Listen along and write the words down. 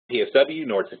PSW,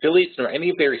 nor its affiliates, nor any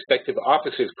of their respective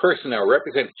officers, personnel,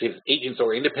 representatives, agents,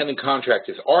 or independent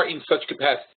contractors are in such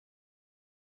capacity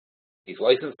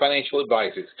licensed financial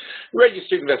advisors,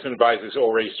 registered investment advisors,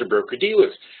 or registered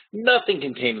broker-dealers. Nothing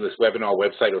contained in this webinar,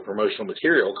 website, or promotional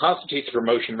material constitutes a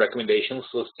promotion, recommendation,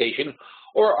 solicitation,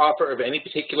 or offer of any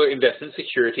particular investment,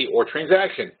 security, or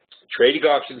transaction. Trading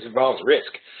options involves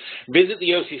risk. Visit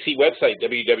the OCC website,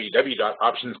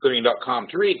 www.optionsclearing.com,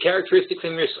 to read characteristics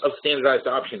and risks of standardized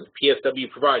options. PSW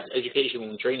provides educational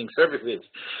and training services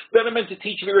that are meant to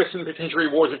teach you the risks and potential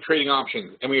rewards of trading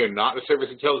options, and we are not a service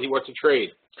that tells you what to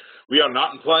trade. We are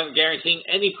not implying or guaranteeing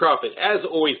any profit. As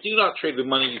always, do not trade with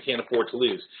money you can't afford to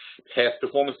lose. Past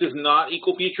performance does not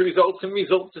equal future results, and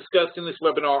results discussed in this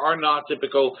webinar are not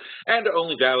typical and are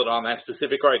only valid on that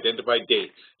specific or identified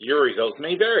date. Your results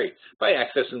may vary. By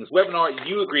accessing this webinar,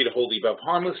 you agree to hold the above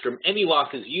harmless from any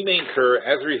losses you may incur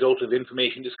as a result of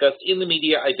information discussed in the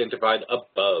media identified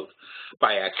above.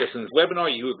 By accessing this webinar,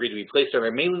 you agree to be placed on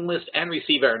our mailing list and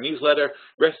receive our newsletter.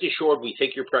 Rest assured, we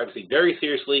take your privacy very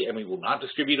seriously, and we will not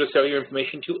distribute or sell your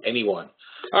information to anyone.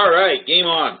 All right, game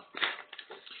on.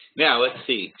 Now, let's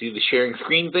see. Do the sharing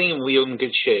screen thing, and we're in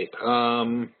good shape. What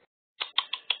am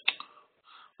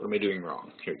I doing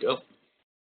wrong? Here we go.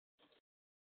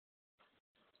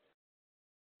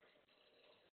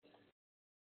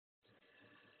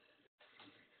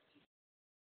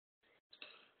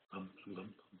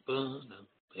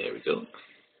 There we go. Let's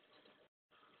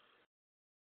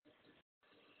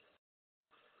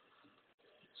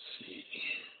see.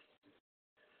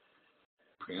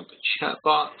 Bring up the chat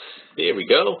box. There we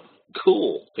go.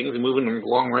 Cool. Things are moving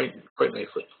along quite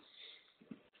nicely.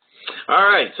 All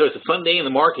right, so it's a fun day in the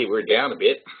market. We're down a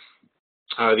bit.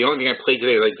 The only thing I played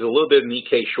today, like, there's a little bit of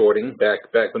Nikkei shorting back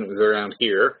when it was around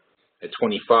here at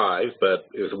 25, but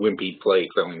it was a wimpy play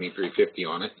because I only made 350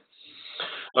 on it.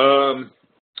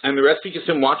 And the rest we just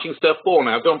been watching stuff fall.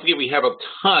 Now, don't forget we have a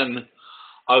ton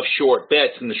of short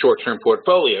bets in the short-term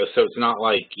portfolio, so it's not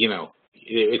like, you know,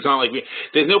 it's not like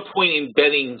there's no point in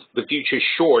betting the future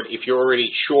short if you're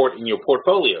already short in your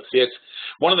portfolio. See, it's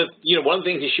one of the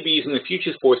things you should be using the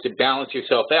futures for is to balance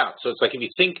yourself out. So it's like if you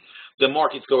think the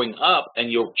market's going up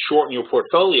and you're short in your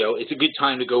portfolio, it's a good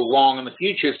time to go long on the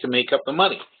futures to make up the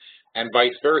money, and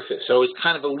vice versa. So it's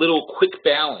kind of a little quick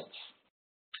balance.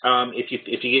 If you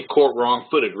get caught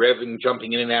wrong-footed, rather than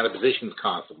jumping in and out of positions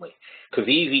constantly. Because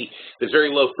there's very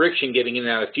low friction getting in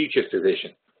and out of futures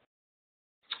position.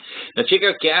 Now check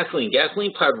out gasoline.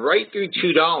 Gasoline plowed right through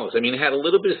 $2. I mean, it had a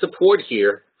little bit of support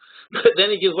here, but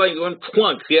then it just like went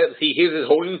plunk. See, here's it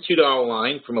holding the $2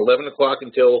 line from 11 o'clock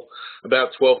until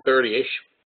about 12:30-ish.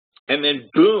 And then,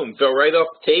 boom, fell right off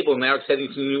the table, and now it's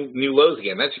heading to new lows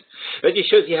again. That just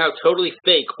shows you how totally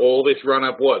fake all this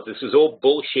run-up was. This was all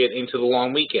bullshit into the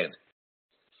long weekend.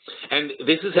 And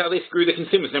this is how they screw the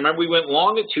consumers. Now, remember, we went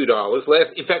long at $2.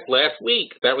 Last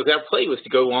week, that was our play, was to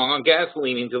go long on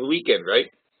gasoline into the weekend, right?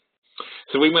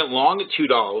 So we went long at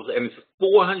 $2, and it's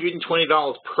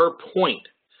 $420 per point.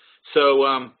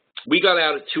 So we got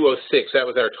out at 206. That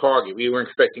was our target. We weren't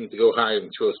expecting it to go higher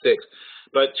than 206.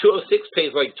 But 206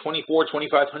 pays like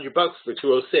 $2,500 for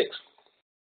 206.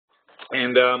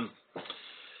 And,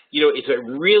 you know, it's a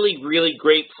really, really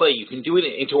great play. You can do it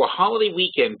into a holiday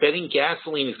weekend. Betting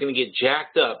gasoline is going to get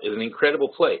jacked up is an incredible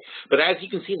play. But as you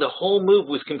can see, the whole move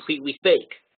was completely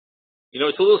fake. You know,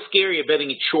 it's a little scarier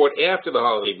betting it short after the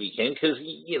holiday weekend because,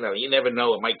 you know, you never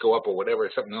know. It might go up or whatever.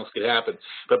 Something else could happen.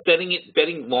 But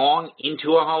betting long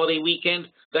into a holiday weekend,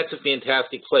 that's a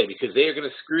fantastic play because they are going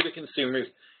to screw the consumers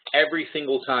every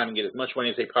single time and get as much money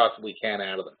as they possibly can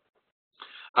out of them.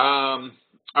 All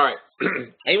right.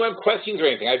 Anyone have questions or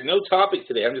anything? I have no topic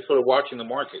today. I'm just sort of watching the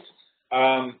markets.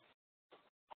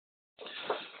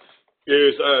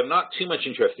 There's not too much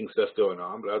interesting stuff going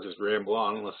on, but I'll just ramble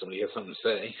on unless somebody has something to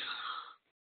say.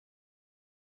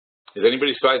 Is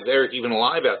anybody besides Eric even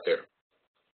alive out there?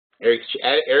 Eric's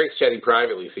chatting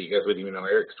privately, so you guys wouldn't even know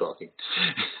Eric's talking.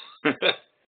 I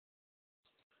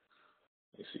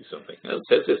see something. Oh, it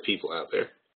says there's people out there.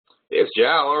 There's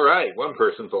Jal. All right, one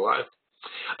person's alive.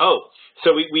 Oh,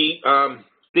 so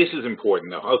this is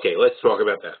important though. Okay, let's talk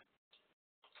about that.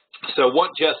 So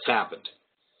what just happened?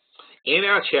 In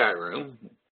our chat room,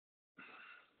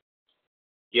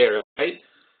 yeah, right?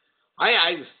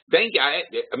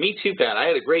 Me too, Pat. I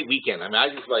had a great weekend. I mean, I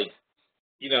just like,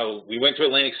 you know, we went to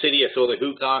Atlantic City. I saw the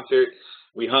Who concert.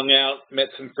 We hung out, met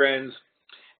some friends,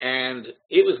 and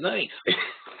it was nice.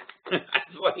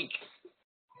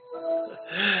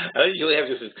 I usually have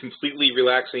just a completely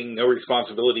relaxing, no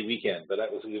responsibility weekend, but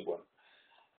that was a good one.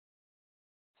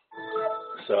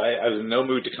 So I was in no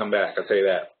mood to come back, I'll tell you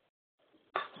that.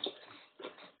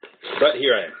 But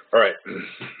here I am. All right.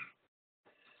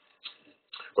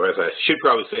 Or as I should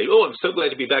probably say, oh, I'm so glad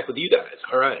to be back with you guys.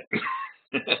 All right.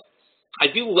 I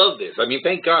do love this. I mean,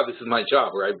 thank God this is my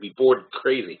job, or I'd be bored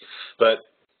crazy. But,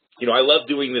 you know, I love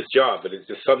doing this job, but it's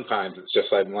just sometimes it's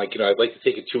just I'm like, you know, I'd like to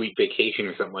take a 2-week vacation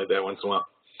or something like that once in a while.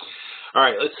 All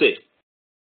right, let's see.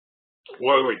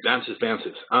 Wait, bounces.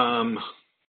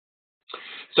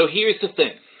 So here's the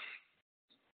thing.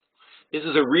 This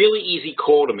is a really easy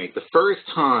call to make. The first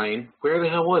time, where the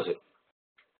hell was it?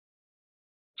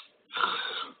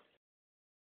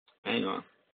 Hang on.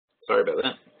 Sorry about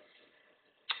that.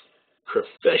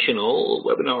 Professional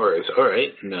webinars. All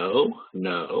right.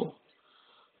 No.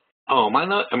 Oh,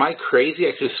 am I crazy?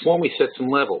 I could have sworn we set some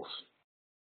levels.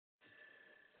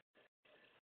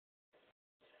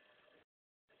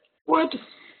 What?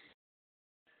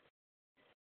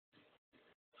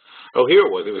 Oh, here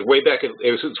it was. It was way back. It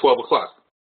was at 12 o'clock.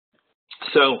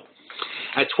 So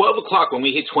at 12 o'clock, when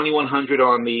we hit 2100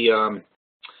 on the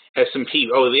S&P,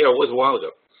 oh, yeah, it was a while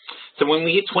ago. So when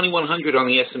we hit 2100 on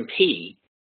the S&P,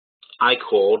 I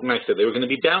called and I said they were going to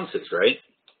be bounces, right?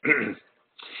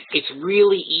 It's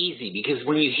really easy because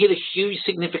when you hit a huge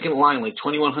significant line like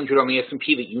 2100 on the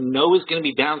S&P that you know is going to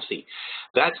be bouncy,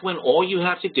 that's when all you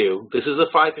have to do, this is a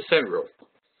 5% rule.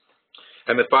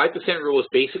 And the 5% rule is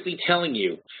basically telling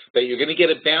you that you're going to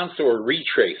get a bounce or a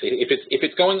retrace. If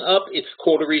it's going up, it's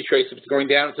called a retrace. If it's going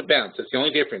down, it's a bounce. That's the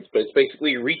only difference. But it's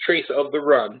basically a retrace of the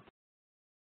run.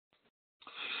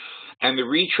 And the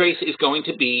retrace is going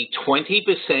to be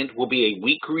 20% will be a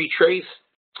weak retrace,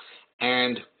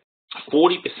 and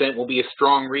 40% will be a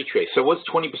strong retrace. So what's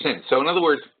 20%? So in other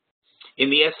words,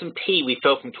 in the S&P, we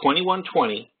fell from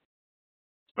 2120.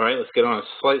 All right, let's get on a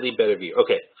slightly better view.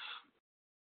 Okay.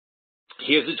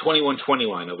 Here's the 2120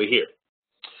 line over here.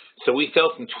 So we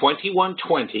fell from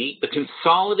 2120. The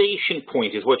consolidation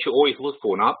point is what you always look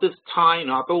for, not this high,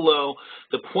 not the low,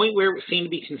 the point where it seemed to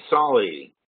be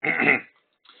consolidating.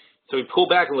 So we pull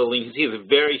back a little, and you can see there's a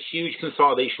very huge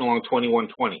consolidation along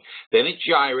 2120. Then it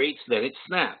gyrates, then it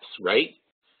snaps, right?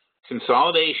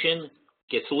 Consolidation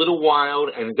gets a little wild,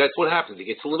 and that's what happens. It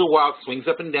gets a little wild, swings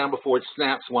up and down before it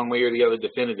snaps one way or the other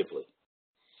definitively.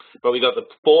 But we got the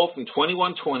fall from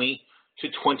 2120 to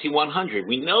 2100.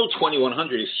 We know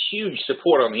 2100 is huge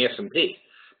support on the S&P.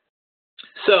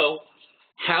 So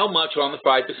how much on the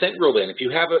 5% rule then? If you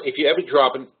have a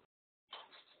drop,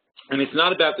 and it's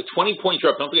not about the 20-point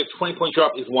drop. Don't forget, the 20-point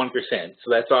drop is 1%, so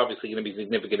that's obviously going to be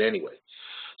significant anyway.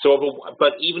 So,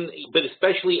 but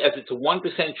especially as it's a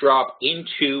 1% drop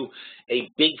into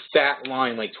a big fat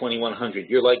line like 2100,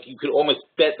 you could almost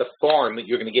bet the farm that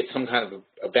you're going to get some kind of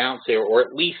a bounce there, or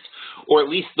at least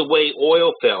the way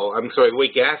oil fell. The way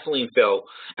gasoline fell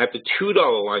at the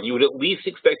 $2 line, you would at least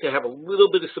expect to have a little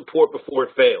bit of support before it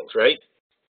fails, right?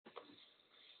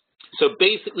 So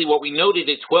basically what we noted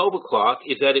at 12 o'clock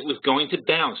is that it was going to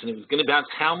bounce, and it was going to bounce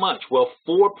how much? Well,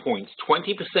 4 points.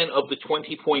 20% of the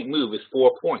 20-point move is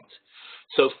 4 points.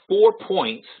 So 4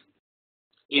 points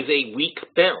is a weak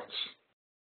bounce,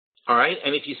 all right?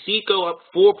 And if you see it go up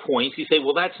 4 points, you say,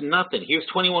 well, that's nothing. Here's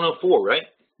 2104, right?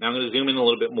 Now I'm going to zoom in a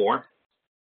little bit more.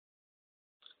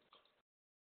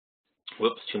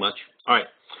 Whoops, too much. All right,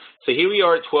 so here we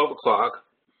are at 12 o'clock.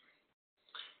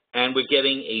 And we're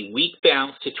getting a weak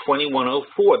bounce to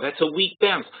 2104. That's a weak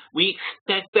bounce. We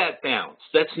expect that bounce.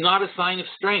 That's not a sign of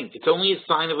strength. It's only a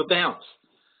sign of a bounce.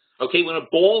 Okay, when a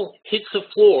ball hits the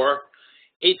floor,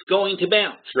 it's going to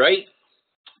bounce, right?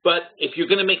 But if you're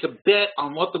going to make a bet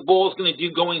on what the ball is going to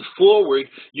do going forward,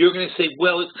 you're going to say,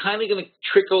 well, it's kind of going to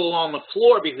trickle along the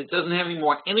floor because it doesn't have any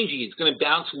more energy. It's going to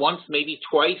bounce once, maybe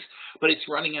twice, but it's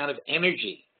running out of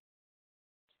energy.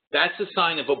 That's a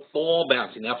sign of a ball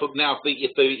bouncing. Now,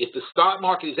 if the stock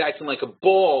market is acting like a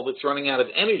ball that's running out of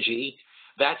energy,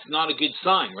 that's not a good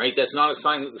sign, right? That's not a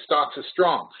sign that the stocks are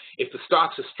strong. If the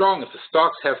stocks are strong, if the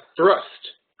stocks have thrust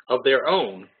of their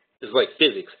own, this is like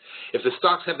physics. If the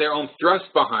stocks have their own thrust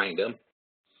behind them,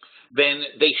 then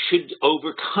they should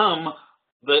overcome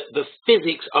the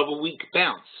physics of a weak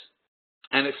bounce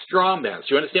and a strong bounce.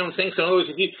 You understand what I'm saying? So in other words,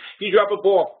 if you drop a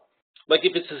ball, like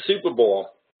if it's a Super Bowl,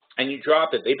 and you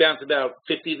drop it, they bounce about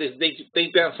 50,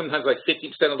 they bounce sometimes like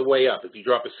 50% of the way up. If you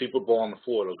drop a Super Bowl on the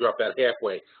floor, it'll drop about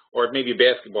halfway. Or maybe a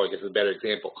basketball, I guess is a better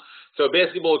example. So a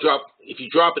basketball drop, if you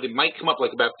drop it, it might come up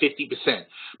like about 50%.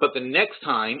 But the next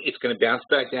time, it's going to bounce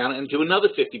back down and do another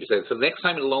 50%. So the next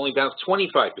time, it'll only bounce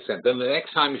 25%. Then the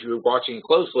next time, if you were watching it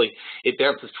closely, it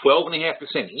bounces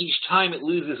 12.5%. Each time, it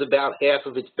loses about half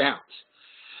of its bounce.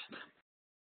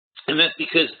 And that's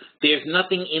because there's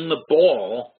nothing in the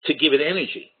ball to give it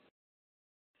energy.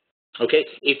 Okay,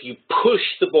 if you push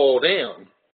the ball down,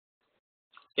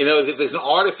 You know, if there's an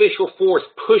artificial force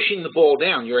pushing the ball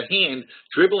down, your hand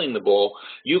dribbling the ball,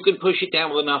 you can push it down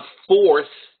with enough force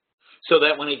so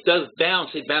that when it does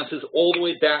bounce, it bounces all the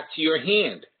way back to your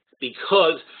hand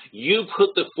because you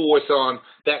put the force on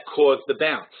that caused the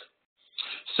bounce.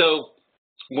 So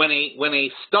when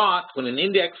a stock, when an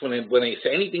index, when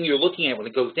anything you're looking at, when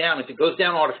it goes down, if it goes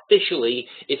down artificially,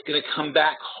 it's going to come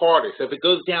back harder. So if it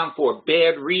goes down for a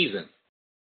bad reason,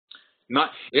 I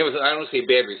don't say a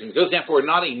bad reason, it goes down for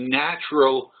not a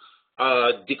natural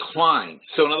decline.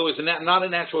 So in other words, not a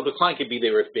natural decline could be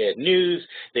there was bad news,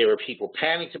 there were people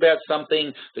panicked about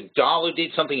something, the dollar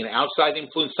did something, an outside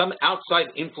influence, some outside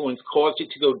influence caused it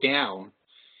to go down,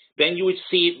 then you would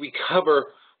see it recover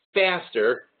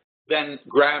faster than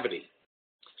gravity.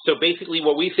 So basically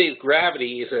what we say is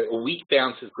gravity is a weak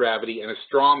bounce is gravity and a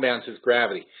strong bounce is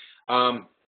gravity.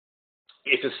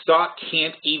 If a stock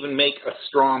can't even make a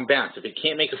strong bounce, if it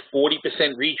can't make a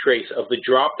 40% retrace of the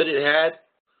drop that it had,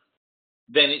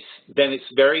 then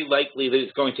it's very likely that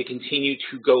it's going to continue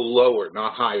to go lower,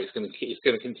 not higher. It's going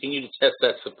to continue to test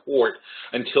that support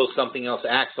until something else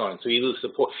acts on it. So either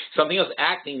support, something else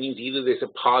acting means either there's a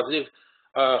positive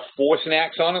force and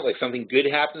acts on it, like something good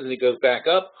happens and it goes back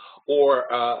up, or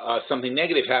something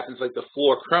negative happens, like the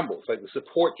floor crumbles, like the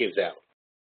support gives out.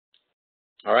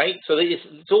 All right, so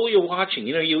it's all you're watching.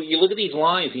 You know, you look at these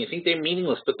lines and you think they're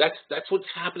meaningless, but that's what's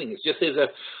happening. It's just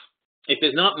if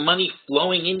there's not money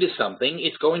flowing into something,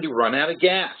 it's going to run out of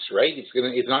gas, right?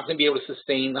 It's not going to be able to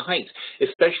sustain the heights,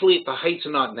 especially if the heights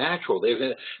are not natural.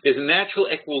 There's a natural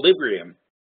equilibrium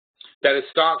that a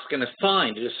stock's going to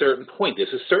find at a certain point.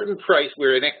 There's a certain price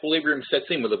where an equilibrium sets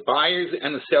in, where the buyers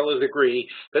and the sellers agree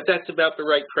that that's about the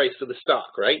right price for the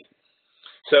stock, right?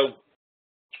 So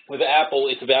with Apple,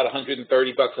 it's about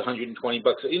 130 bucks, 120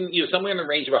 bucks, somewhere in the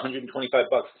range of 125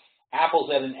 bucks. Apple's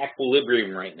at an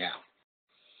equilibrium right now.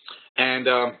 And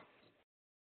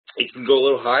it can go a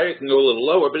little higher, it can go a little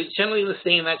lower, but it's generally going to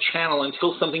stay in that channel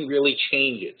until something really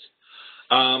changes.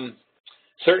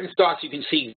 Certain stocks you can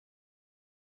see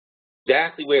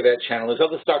exactly where that channel is.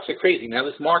 Other stocks are crazy. Now,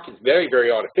 this market's very, very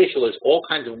artificial. There's all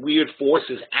kinds of weird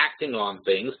forces acting on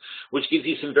things, which gives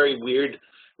you some very weird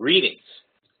readings.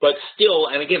 But still,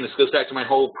 and again, this goes back to my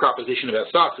whole proposition about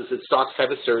stocks, is that stocks have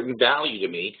a certain value to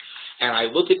me. And I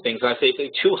look at things and I say, if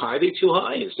they're too high, they're too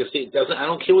high. It's just, I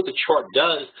don't care what the chart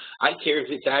does. I care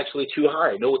if it's actually too high.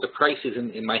 I know what the price is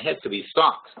in my head for these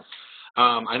stocks.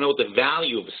 I know what the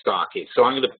value of a stock is. So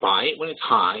I'm going to buy it when it's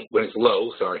high, when it's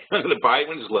low, sorry. I'm going to buy it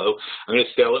when it's low. I'm going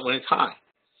to sell it when it's high.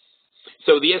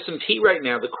 So the S&P right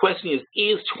now, the question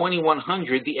is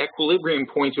 2100 the equilibrium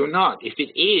point or not? If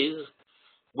it is,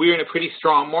 we're in a pretty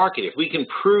strong market. If we can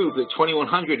prove that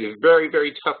 2100 is very,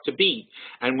 very tough to beat,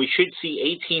 and we should see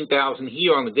 18,000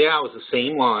 here on the Dow is the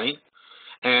same line,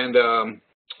 and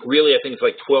really I think it's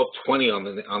like 1220 on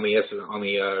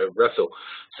the Russell.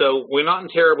 So we're not in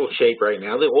terrible shape right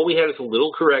now. All we had is a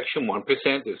little correction,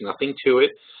 1%. There's nothing to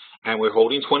it, and we're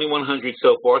holding 2100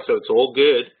 so far, so it's all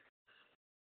good.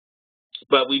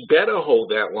 But we better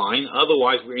hold that line,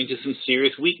 otherwise we're into some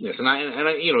serious weakness. And I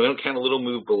don't count a little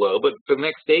move below, but for the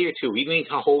next day or two, we need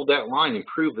to hold that line and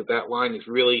prove that that line is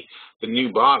really the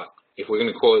new bottom if we're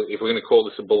going to call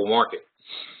this a bull market.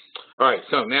 All right,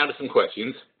 so now to some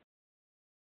questions.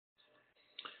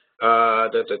 All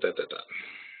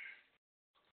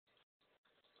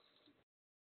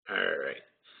right.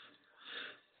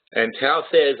 And Tal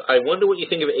says, I wonder what you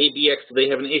think of ABX. Do they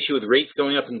have an issue with rates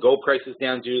going up and gold prices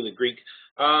down due to the Greek?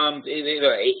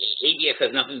 ABX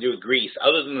has nothing to do with Greece,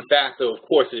 other than the fact that, of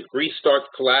course, if Greece starts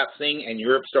collapsing and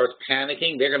Europe starts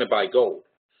panicking, they're going to buy gold.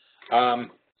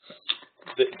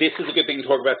 This is a good thing to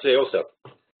talk about today also.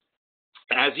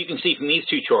 As you can see from these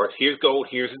two charts, here's gold,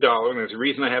 here's the dollar, and there's a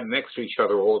reason I have them next to each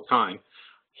other all the time.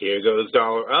 Here goes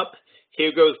dollar up,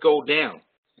 here goes gold down.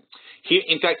 Here,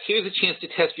 in fact, here's a chance to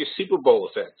test your Super Bowl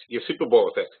effect. Here's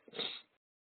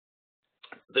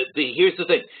the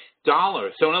thing,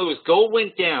 dollar. So in other words, gold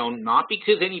went down not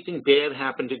because anything bad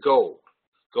happened to gold.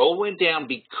 Gold went down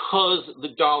because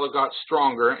the dollar got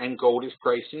stronger and gold is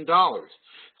priced in dollars.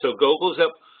 So gold goes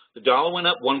up, the dollar went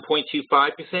up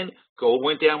 1.25%, gold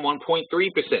went down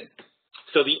 1.3%.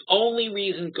 So the only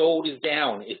reason gold is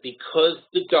down is because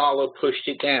the dollar pushed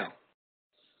it down.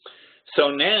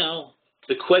 So now,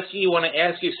 the question you want to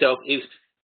ask yourself is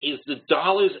the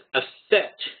dollar's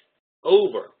effect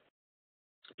over?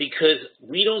 Because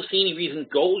we don't see any reason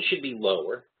gold should be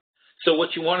lower. So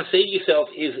what you want to say to yourself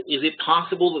is it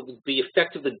possible that the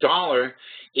effect of the dollar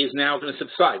is now going to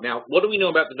subside? Now, what do we know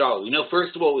about the dollar? We know,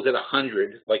 first of all, it was at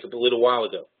 100, like a little while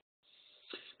ago.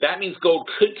 That means gold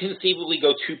could conceivably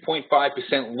go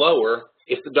 2.5% lower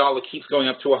if the dollar keeps going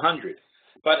up to 100.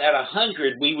 But at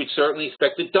 100, we would certainly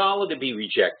expect the dollar to be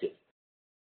rejected.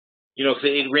 You know, so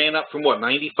it ran up from what,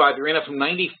 95? It ran up from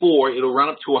 94. It'll run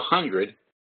up to 100.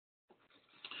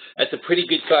 That's a pretty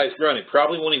good sized run. It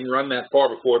probably won't even run that far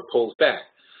before it pulls back.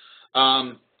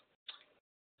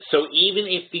 So even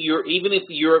if the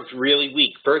euro's really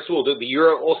weak, first of all, the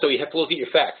euro, also you have to look at your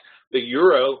facts. The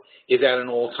euro is at an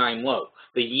all-time low.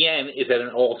 The yen is at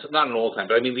not an all-time,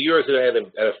 but I mean the euro is at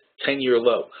a 10-year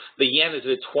low. The yen is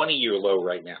at a 20-year low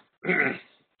right now.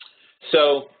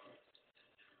 So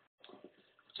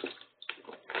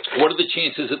what are the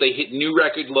chances that they hit new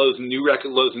record lows and new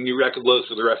record lows and new record lows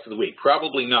for the rest of the week?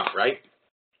 Probably not, right?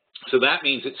 So that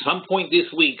means at some point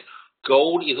this week,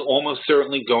 gold is almost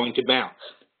certainly going to bounce.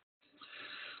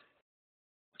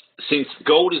 Since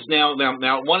gold is now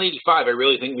 185, I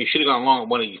really think we should have gone long at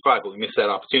 185, but we missed that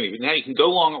opportunity. But now you can go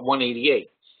long at 188.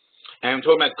 And I'm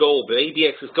talking about gold, but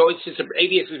ABX is gold. It's just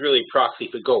ABX is really a proxy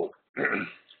for gold.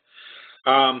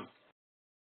 I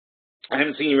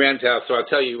haven't seen you around town, so I'll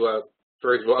tell you.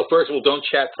 First of all, don't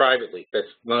chat privately. That's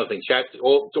another thing.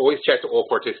 Always chat to all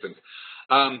participants.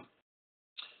 ABX.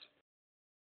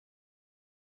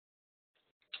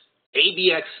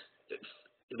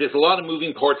 There's a lot of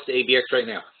moving parts to ABX right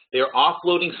now. They're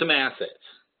offloading some assets.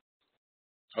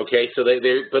 Okay, so but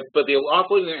they're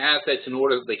offloading their assets in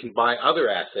order that they can buy other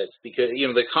assets because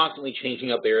they're constantly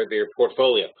changing up their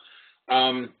portfolio.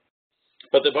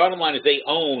 But the bottom line is they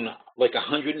own like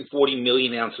 140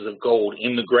 million ounces of gold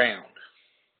in the ground.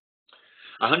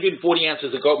 140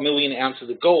 million ounces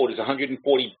of gold is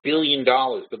 $140 billion,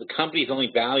 but the company is only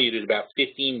valued at about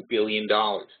 $15 billion.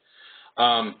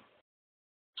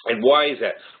 And why is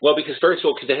that? Well, because first of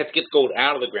all, because they have to get gold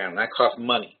out of the ground, and that costs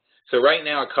money. So right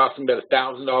now, it costs them about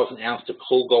 $1,000 an ounce to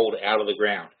pull gold out of the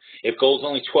ground. If gold's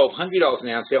only $1,200 an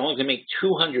ounce, they're only going to make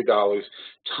 $200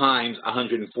 times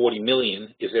 140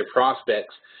 million is their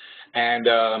prospects. And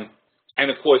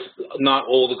of course, not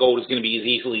all the gold is going to be as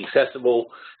easily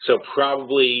accessible. So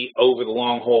probably over the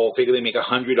long haul, figure they make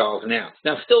 $100 an ounce.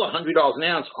 Now, still $100 an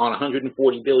ounce on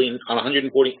 140 million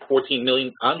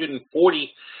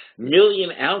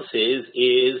ounces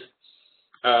is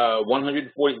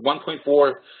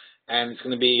 1.4, and it's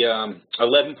going to be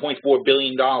 $11.4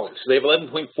 billion. So they have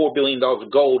 $11.4 billion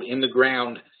of gold in the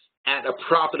ground at a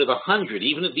profit of 100.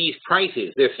 Even at these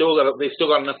prices, they've still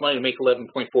got enough money to make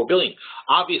 11.4 billion.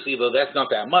 Obviously, though, that's not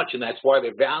that much, and that's why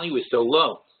their value is so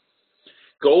low.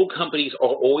 Gold companies are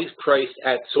always priced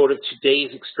at sort of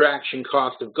today's extraction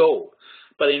cost of gold.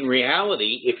 But in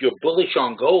reality, if you're bullish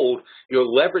on gold, your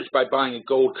leverage by buying a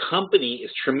gold company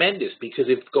is tremendous, because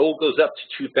if gold goes up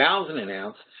to $2,000 an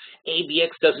ounce, ABX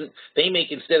they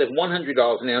make, instead of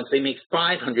 $100 an ounce, they make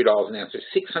 $500 an ounce or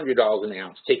 $600 an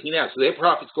ounce, taking it out. So their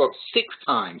profits go up 6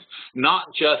 times,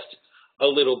 not just a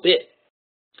little bit.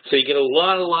 So you get a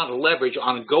lot of leverage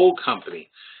on a gold company.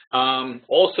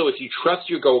 Also, if you trust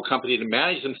your gold company to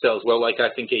manage themselves well, like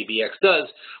I think ABX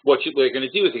does, what they're going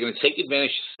to do is they're going to take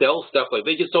advantage, sell stuff. Like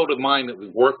they just sold a mine that was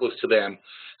worthless to them.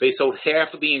 They sold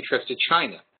half of the interest to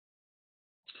China.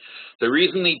 The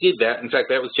reason they did that, in fact,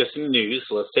 that was just in the news,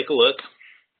 so let's take a look.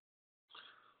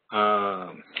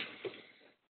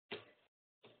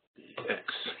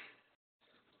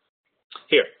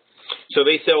 Here. So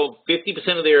they sell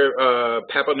 50% of their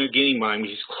Papua New Guinea mine,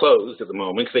 which is closed at the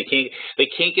moment, because they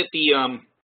can't get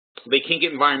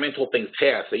environmental things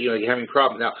passed. So, you're having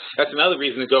problems now. That's another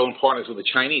reason to go and partners with the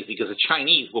Chinese, because the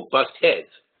Chinese will bust heads.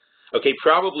 Okay,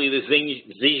 probably the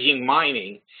Xinjiang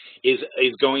Mining is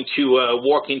going to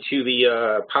walk into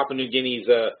the Papua New Guinea's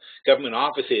government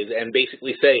offices and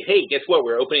basically say, "Hey, guess what?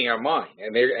 We're opening our mine,"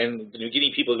 and the New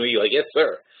Guinea people are going to be like, "Yes,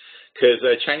 sir," because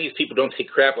Chinese people don't take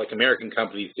crap like American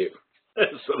companies do.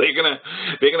 So they're gonna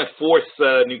force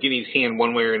New Guinea's hand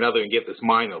one way or another and get this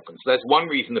mine open. So that's one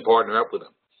reason to partner up with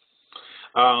them.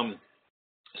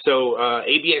 So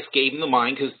ABX gave them the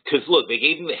mine because look, they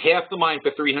gave them half the mine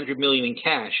for $300 million in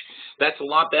cash. That's a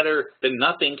lot better than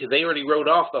nothing, because they already wrote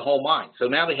off the whole mine. So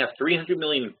now they have $300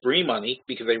 million in free money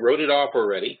because they wrote it off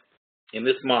already in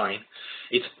this mine.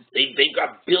 They've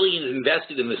got billions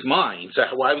invested in this mine. So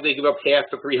why would they give up half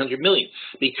for $300 million?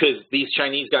 Because these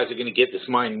Chinese guys are going to get this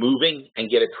mine moving and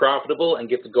get it profitable and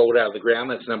get the gold out of the ground.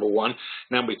 That's number one.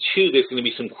 Number two, there's going to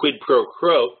be some quid pro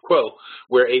quo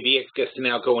where ABX gets to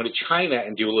now go into China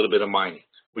and do a little bit of mining,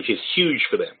 which is huge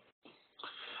for them.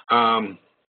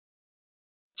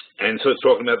 And so it's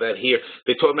talking about that here.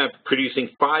 They're talking about producing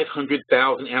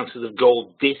 500,000 ounces of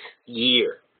gold this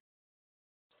year.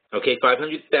 Okay,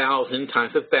 500,000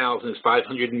 times 1,000 is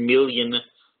 $500 million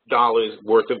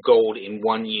worth of gold in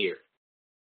 1 year.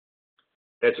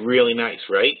 That's really nice,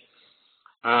 right?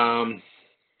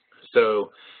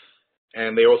 So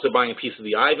And they're also buying a piece of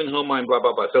the Ivanhoe mine, blah,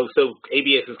 blah, blah. So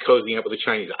ABS is cozying up with the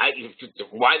Chinese.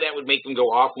 Why that would make them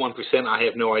go off 1%, I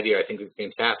have no idea. I think it's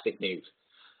fantastic news.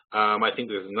 I think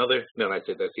there's another. No, that's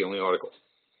it. That's the only article.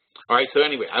 All right, so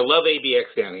anyway, I love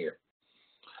ABX down here.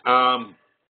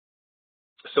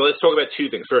 So let's talk about two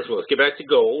things. First of all, let's get back to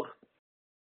gold.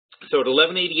 So at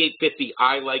 1188.50,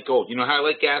 I like gold. You know how I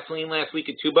like gasoline last week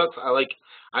at $2?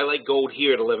 I like gold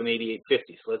here at 1188.50.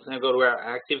 So let's now go to our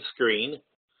active screen.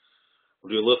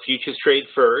 We'll do a little futures trade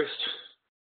first.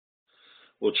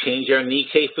 We'll change our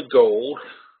Nikkei for gold,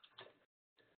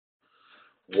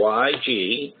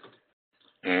 YG,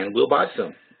 and we'll buy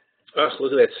some. Oh,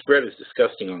 look at that spread. It's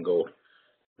disgusting on gold.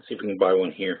 Let's see if we can buy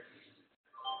one here.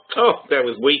 Oh, that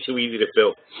was way too easy to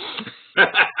fill.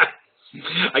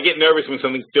 I get nervous when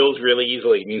something fills really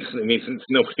easily. It means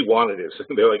nobody wanted it. So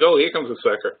they're like, oh, here comes a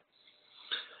sucker.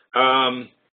 All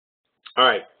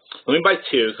right. Let me buy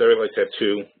two. So I would like to have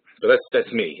two. But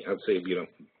that's me. I'd say, you know,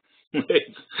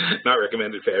 it's not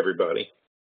recommended for everybody.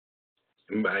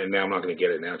 And now I'm not going to get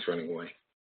it. Now it's running away.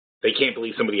 They can't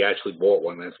believe somebody actually bought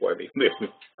one. That's why they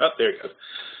oh, there it goes.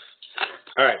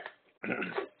 All right.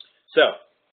 So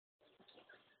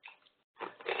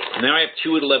now I have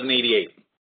two at 1188.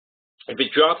 If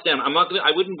it drops down,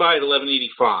 I wouldn't buy at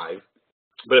 1185,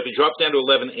 but if it drops down to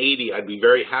 1180, I'd be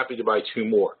very happy to buy two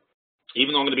more.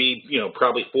 Even though I'm going to be, you know,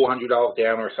 probably $400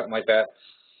 down or something like that,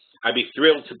 I'd be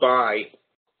thrilled to buy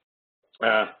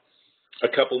a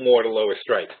couple more at a lower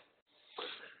strike.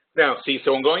 Now, see,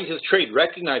 so I'm going to this trade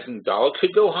recognizing the dollar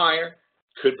could go higher,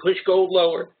 could push gold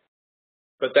lower,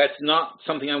 but that's not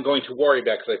something I'm going to worry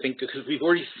about because I think because we've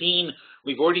already seen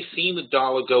the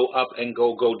dollar go up and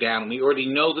go down. We already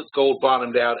know that gold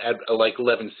bottomed out at like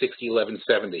 1160,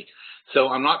 1170. So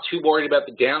I'm not too worried about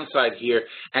the downside here,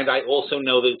 and I also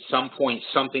know that at some point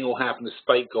something will happen to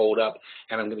spike gold up,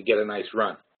 and I'm going to get a nice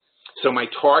run. So my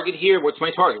target here, what's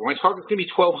my target? My target's going to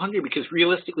be 1200 because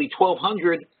realistically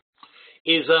 1200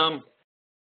 is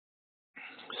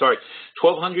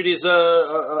 1200 is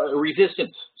a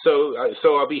resistance. So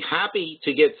I'll be happy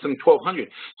to get some 1200.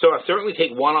 So I'll certainly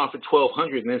take one off at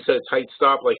 1200 and then set a tight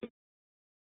stop like